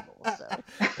Elemental Evil. So.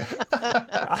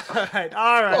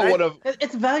 All right. Well,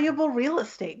 it's valuable real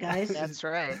estate, guys. That's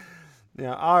right.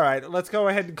 Yeah, all right. Let's go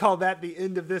ahead and call that the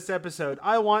end of this episode.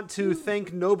 I want to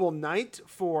thank Noble Knight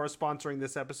for sponsoring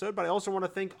this episode, but I also want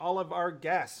to thank all of our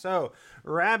guests. So,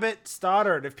 Rabbit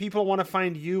Stoddard, if people want to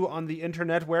find you on the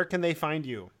internet, where can they find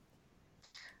you?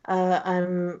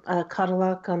 I'm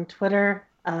Caudilock on Twitter.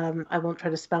 I won't try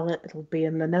to spell it. It'll be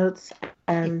in the notes.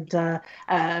 And I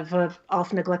have an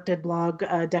oft-neglected blog,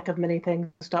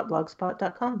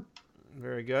 deckofmanythings.blogspot.com.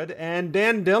 Very good. And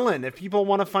Dan Dillon, if people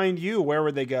want to find you, where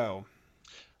would they go?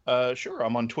 Sure.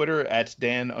 I'm on Twitter at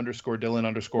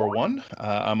Dan_Dillon_1.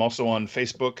 I'm also on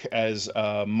Facebook as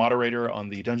a moderator on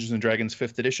the Dungeons & Dragons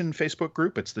 5th edition Facebook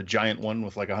group. It's the giant one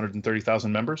with like 130,000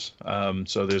 members.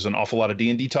 So there's an awful lot of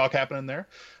D&D talk happening there.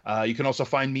 You can also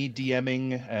find me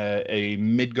DMing a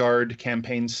Midgard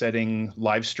campaign setting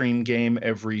live stream game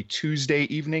every Tuesday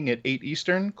evening at 8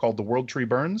 Eastern called The World Tree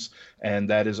Burns. And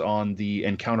that is on the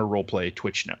Encounter Roleplay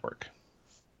Twitch network.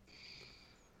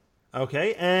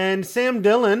 Okay, and Sam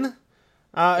Dillon,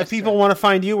 if people want to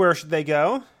find you, where should they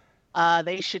go?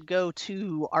 They should go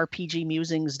to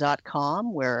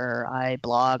rpgmusings.com, where I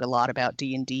blog a lot about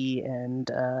D&D and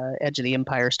Edge of the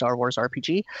Empire Star Wars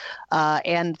RPG.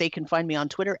 And they can find me on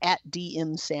Twitter at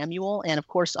DMSamuel, and of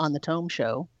course on the Tome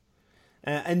Show.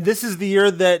 And this is the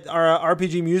year that our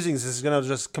RPG Musings is going to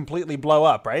just completely blow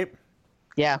up, right?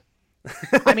 Yeah.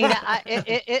 I mean,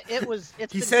 it was.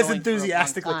 He says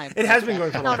enthusiastically. It has been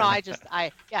going for a long time.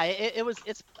 It was.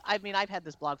 I mean, I've had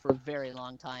this blog for a very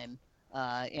long time,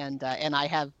 and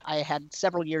I had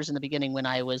several years in the beginning when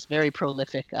I was very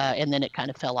prolific, and then it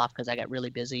kind of fell off because I got really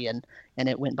busy and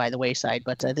it went by the wayside.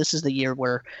 But this is the year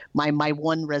where my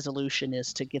one resolution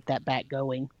is to get that back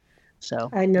going.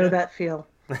 So I know that feel.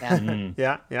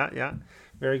 Yeah. Yeah.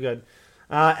 Very good.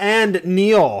 And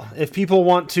Neil, if people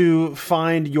want to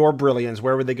find your brilliance,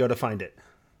 where would they go to find it?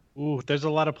 Ooh, there's a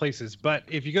lot of places, but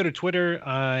if you go to Twitter,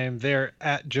 I'm there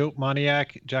at Joe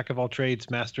Maniac, Jack of all trades,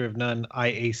 master of none,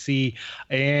 IAC.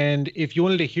 And if you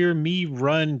wanted to hear me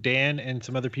run Dan and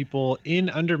some other people in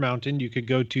Undermountain, you could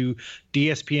go to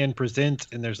DSPN Presents,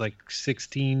 and there's like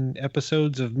 16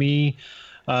 episodes of me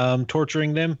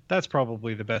torturing them. That's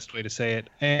probably the best way to say it.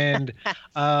 And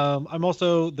I'm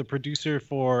also the producer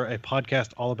for a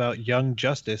podcast all about Young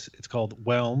Justice. It's called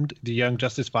Whelmed, the Young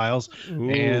Justice Files. Ooh.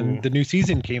 And the new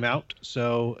season came out,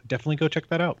 so definitely go check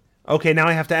that out. Okay, now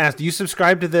I have to ask, do you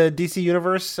subscribe to the DC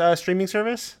Universe streaming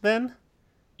service then?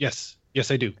 Yes,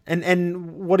 I do.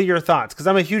 And what are your thoughts? Because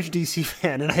I'm a huge DC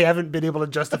fan, and I haven't been able to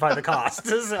justify the cost.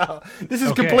 So this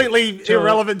is completely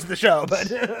irrelevant to the show,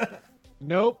 but...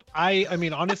 Nope. I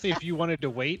mean, honestly, if you wanted to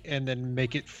wait and then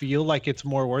make it feel like it's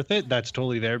more worth it, that's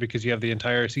totally there, because you have the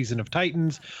entire season of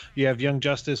Titans. You have Young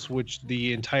Justice, which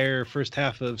the entire first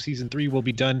half of season 3 will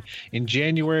be done in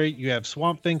January. You have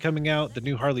Swamp Thing coming out, the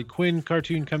new Harley Quinn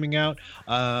cartoon coming out.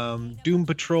 Doom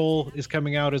Patrol is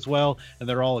coming out as well, and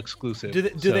they're all exclusive.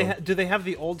 Do they have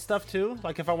the old stuff too?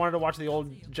 Like if I wanted to watch the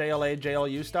old JLA,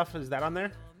 JLU stuff, is that on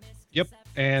there? Yep.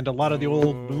 And a lot of the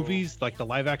old movies, like the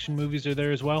live action movies, are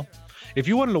there as well. If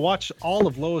you wanted to watch all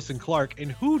of Lois and Clark,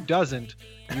 and who doesn't,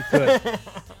 you could.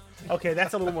 Okay,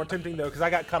 that's a little more tempting though, because I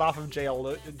got cut off of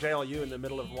JLU in the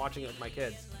middle of watching it with my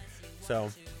kids. So,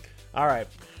 all right,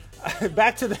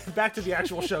 back to the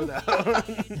actual show though.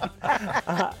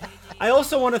 I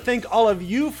also want to thank all of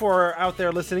you for out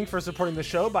there listening for supporting the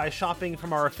show by shopping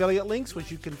from our affiliate links, which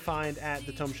you can find at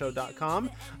thetomeshow.com.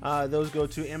 Those go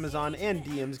to Amazon and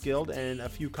DM's Guild, and a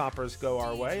few coppers go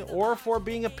our way, or for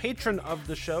being a patron of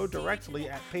the show directly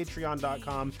at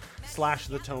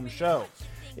patreon.com/thetomeshow.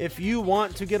 If you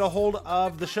want to get a hold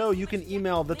of the show, you can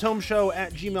email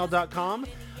thetomeshow@gmail.com.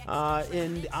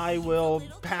 And I will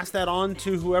pass that on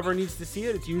to whoever needs to see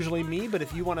it. It's usually me, but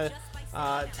if you want to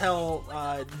tell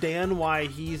Dan why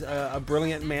he's a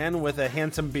brilliant man with a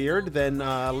handsome beard, then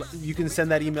you can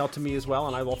send that email to me as well,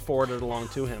 and I will forward it along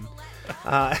to him.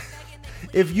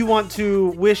 If you want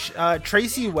to wish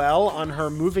Tracy well on her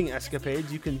moving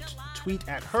escapades, you can tweet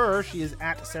at her. She is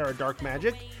at Sarah Dark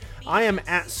Magic. I am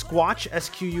at Squatch,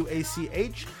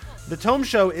 SQUACH. The Tome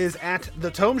Show is at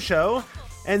The Tome Show.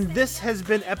 And this has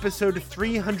been episode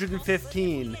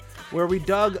 315, where we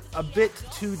dug a bit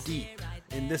too deep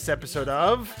in this episode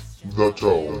of... The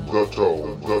Tome.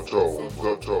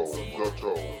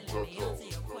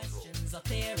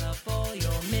 Clear up all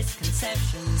your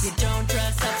misconceptions. You don't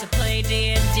dress up to play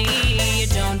D&D. You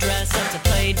don't dress up to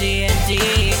play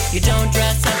D&D. You don't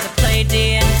dress up to play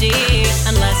D&D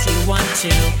unless you want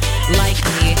to, like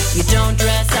me. You don't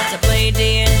dress up to play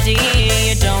D&D.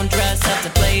 You don't dress up to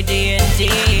play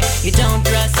D&D. You don't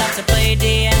dress up to play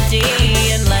D&D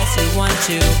unless you want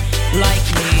to, like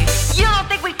me. You don't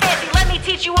think we fancy? Let me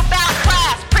teach you about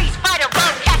class. Priest, fighter,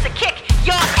 rogue, cast a kick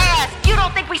your ass. You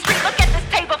don't think we street? Look at this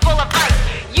table full of ice.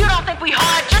 You don't think we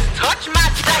hard? Just touch my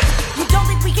dice. You don't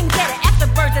think we can get it? F the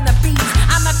birds and the bees.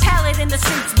 I'm a pallet in the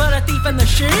streets, but a thief in the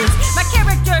sheets. My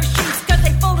character shoots cause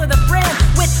they full to the brim.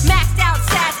 With maxed out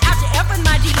sass out to F with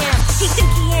my DM. He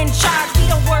think he in charge, we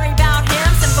don't worry about him.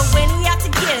 Simple when he out to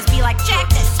get us, be like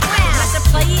Jack the Scram. Master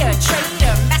player,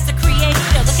 trader, master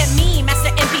creator. Look at me,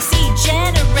 master NPC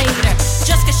generator.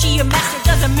 Just cause she a master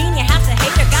doesn't mean you have to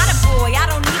hate her. Got it, boy, I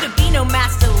don't need to be no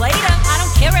master later. I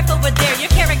don't care if over there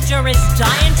your character is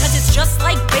dying, cause it's just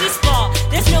like baseball,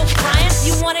 there's no crying.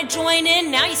 You wanna join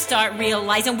in? Now you start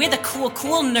realizing we're the cool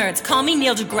nerds. Call me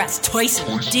Neil deGrasse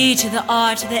Tyson. D to the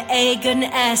R to the A, good and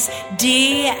S,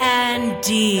 D and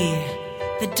D.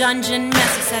 The dungeon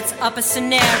master sets up a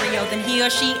scenario, then he or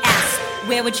she asks,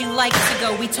 where would you like to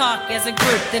go? We talk as a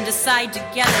group, then decide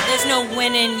together. There's no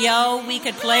winning, yo, we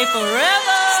could play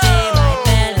forever. Stay right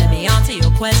there, let me answer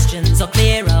your questions. I'll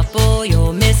clear up all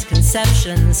your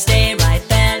misconceptions. Stay right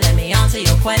there, let me answer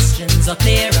your questions. I'll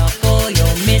clear up all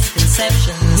your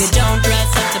misconceptions. You don't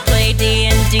dress up to play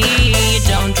D&D. You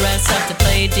don't dress up to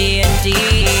play D&D.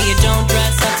 You don't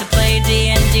dress up to play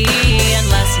D&D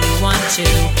unless you want to,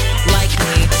 like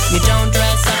me. You don't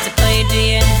dress up to play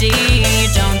D&D. You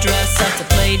don't dress up to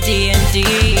play D&D.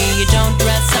 You don't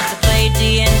dress up to play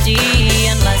D&D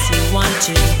unless you want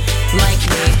to, like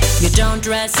me. You don't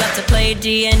dress up to play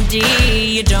D&D.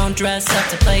 You don't dress up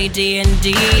to play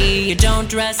D&D. You don't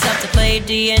dress up to play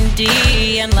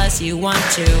D&D unless you want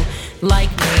to,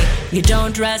 like me. You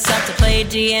don't dress up to play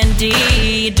D&D.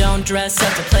 You don't dress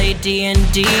up to play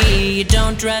D&D. You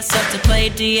don't dress up to play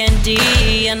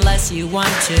D&D unless you want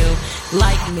to,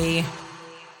 like me.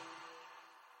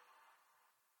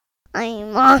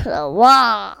 I'm on the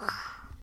wall.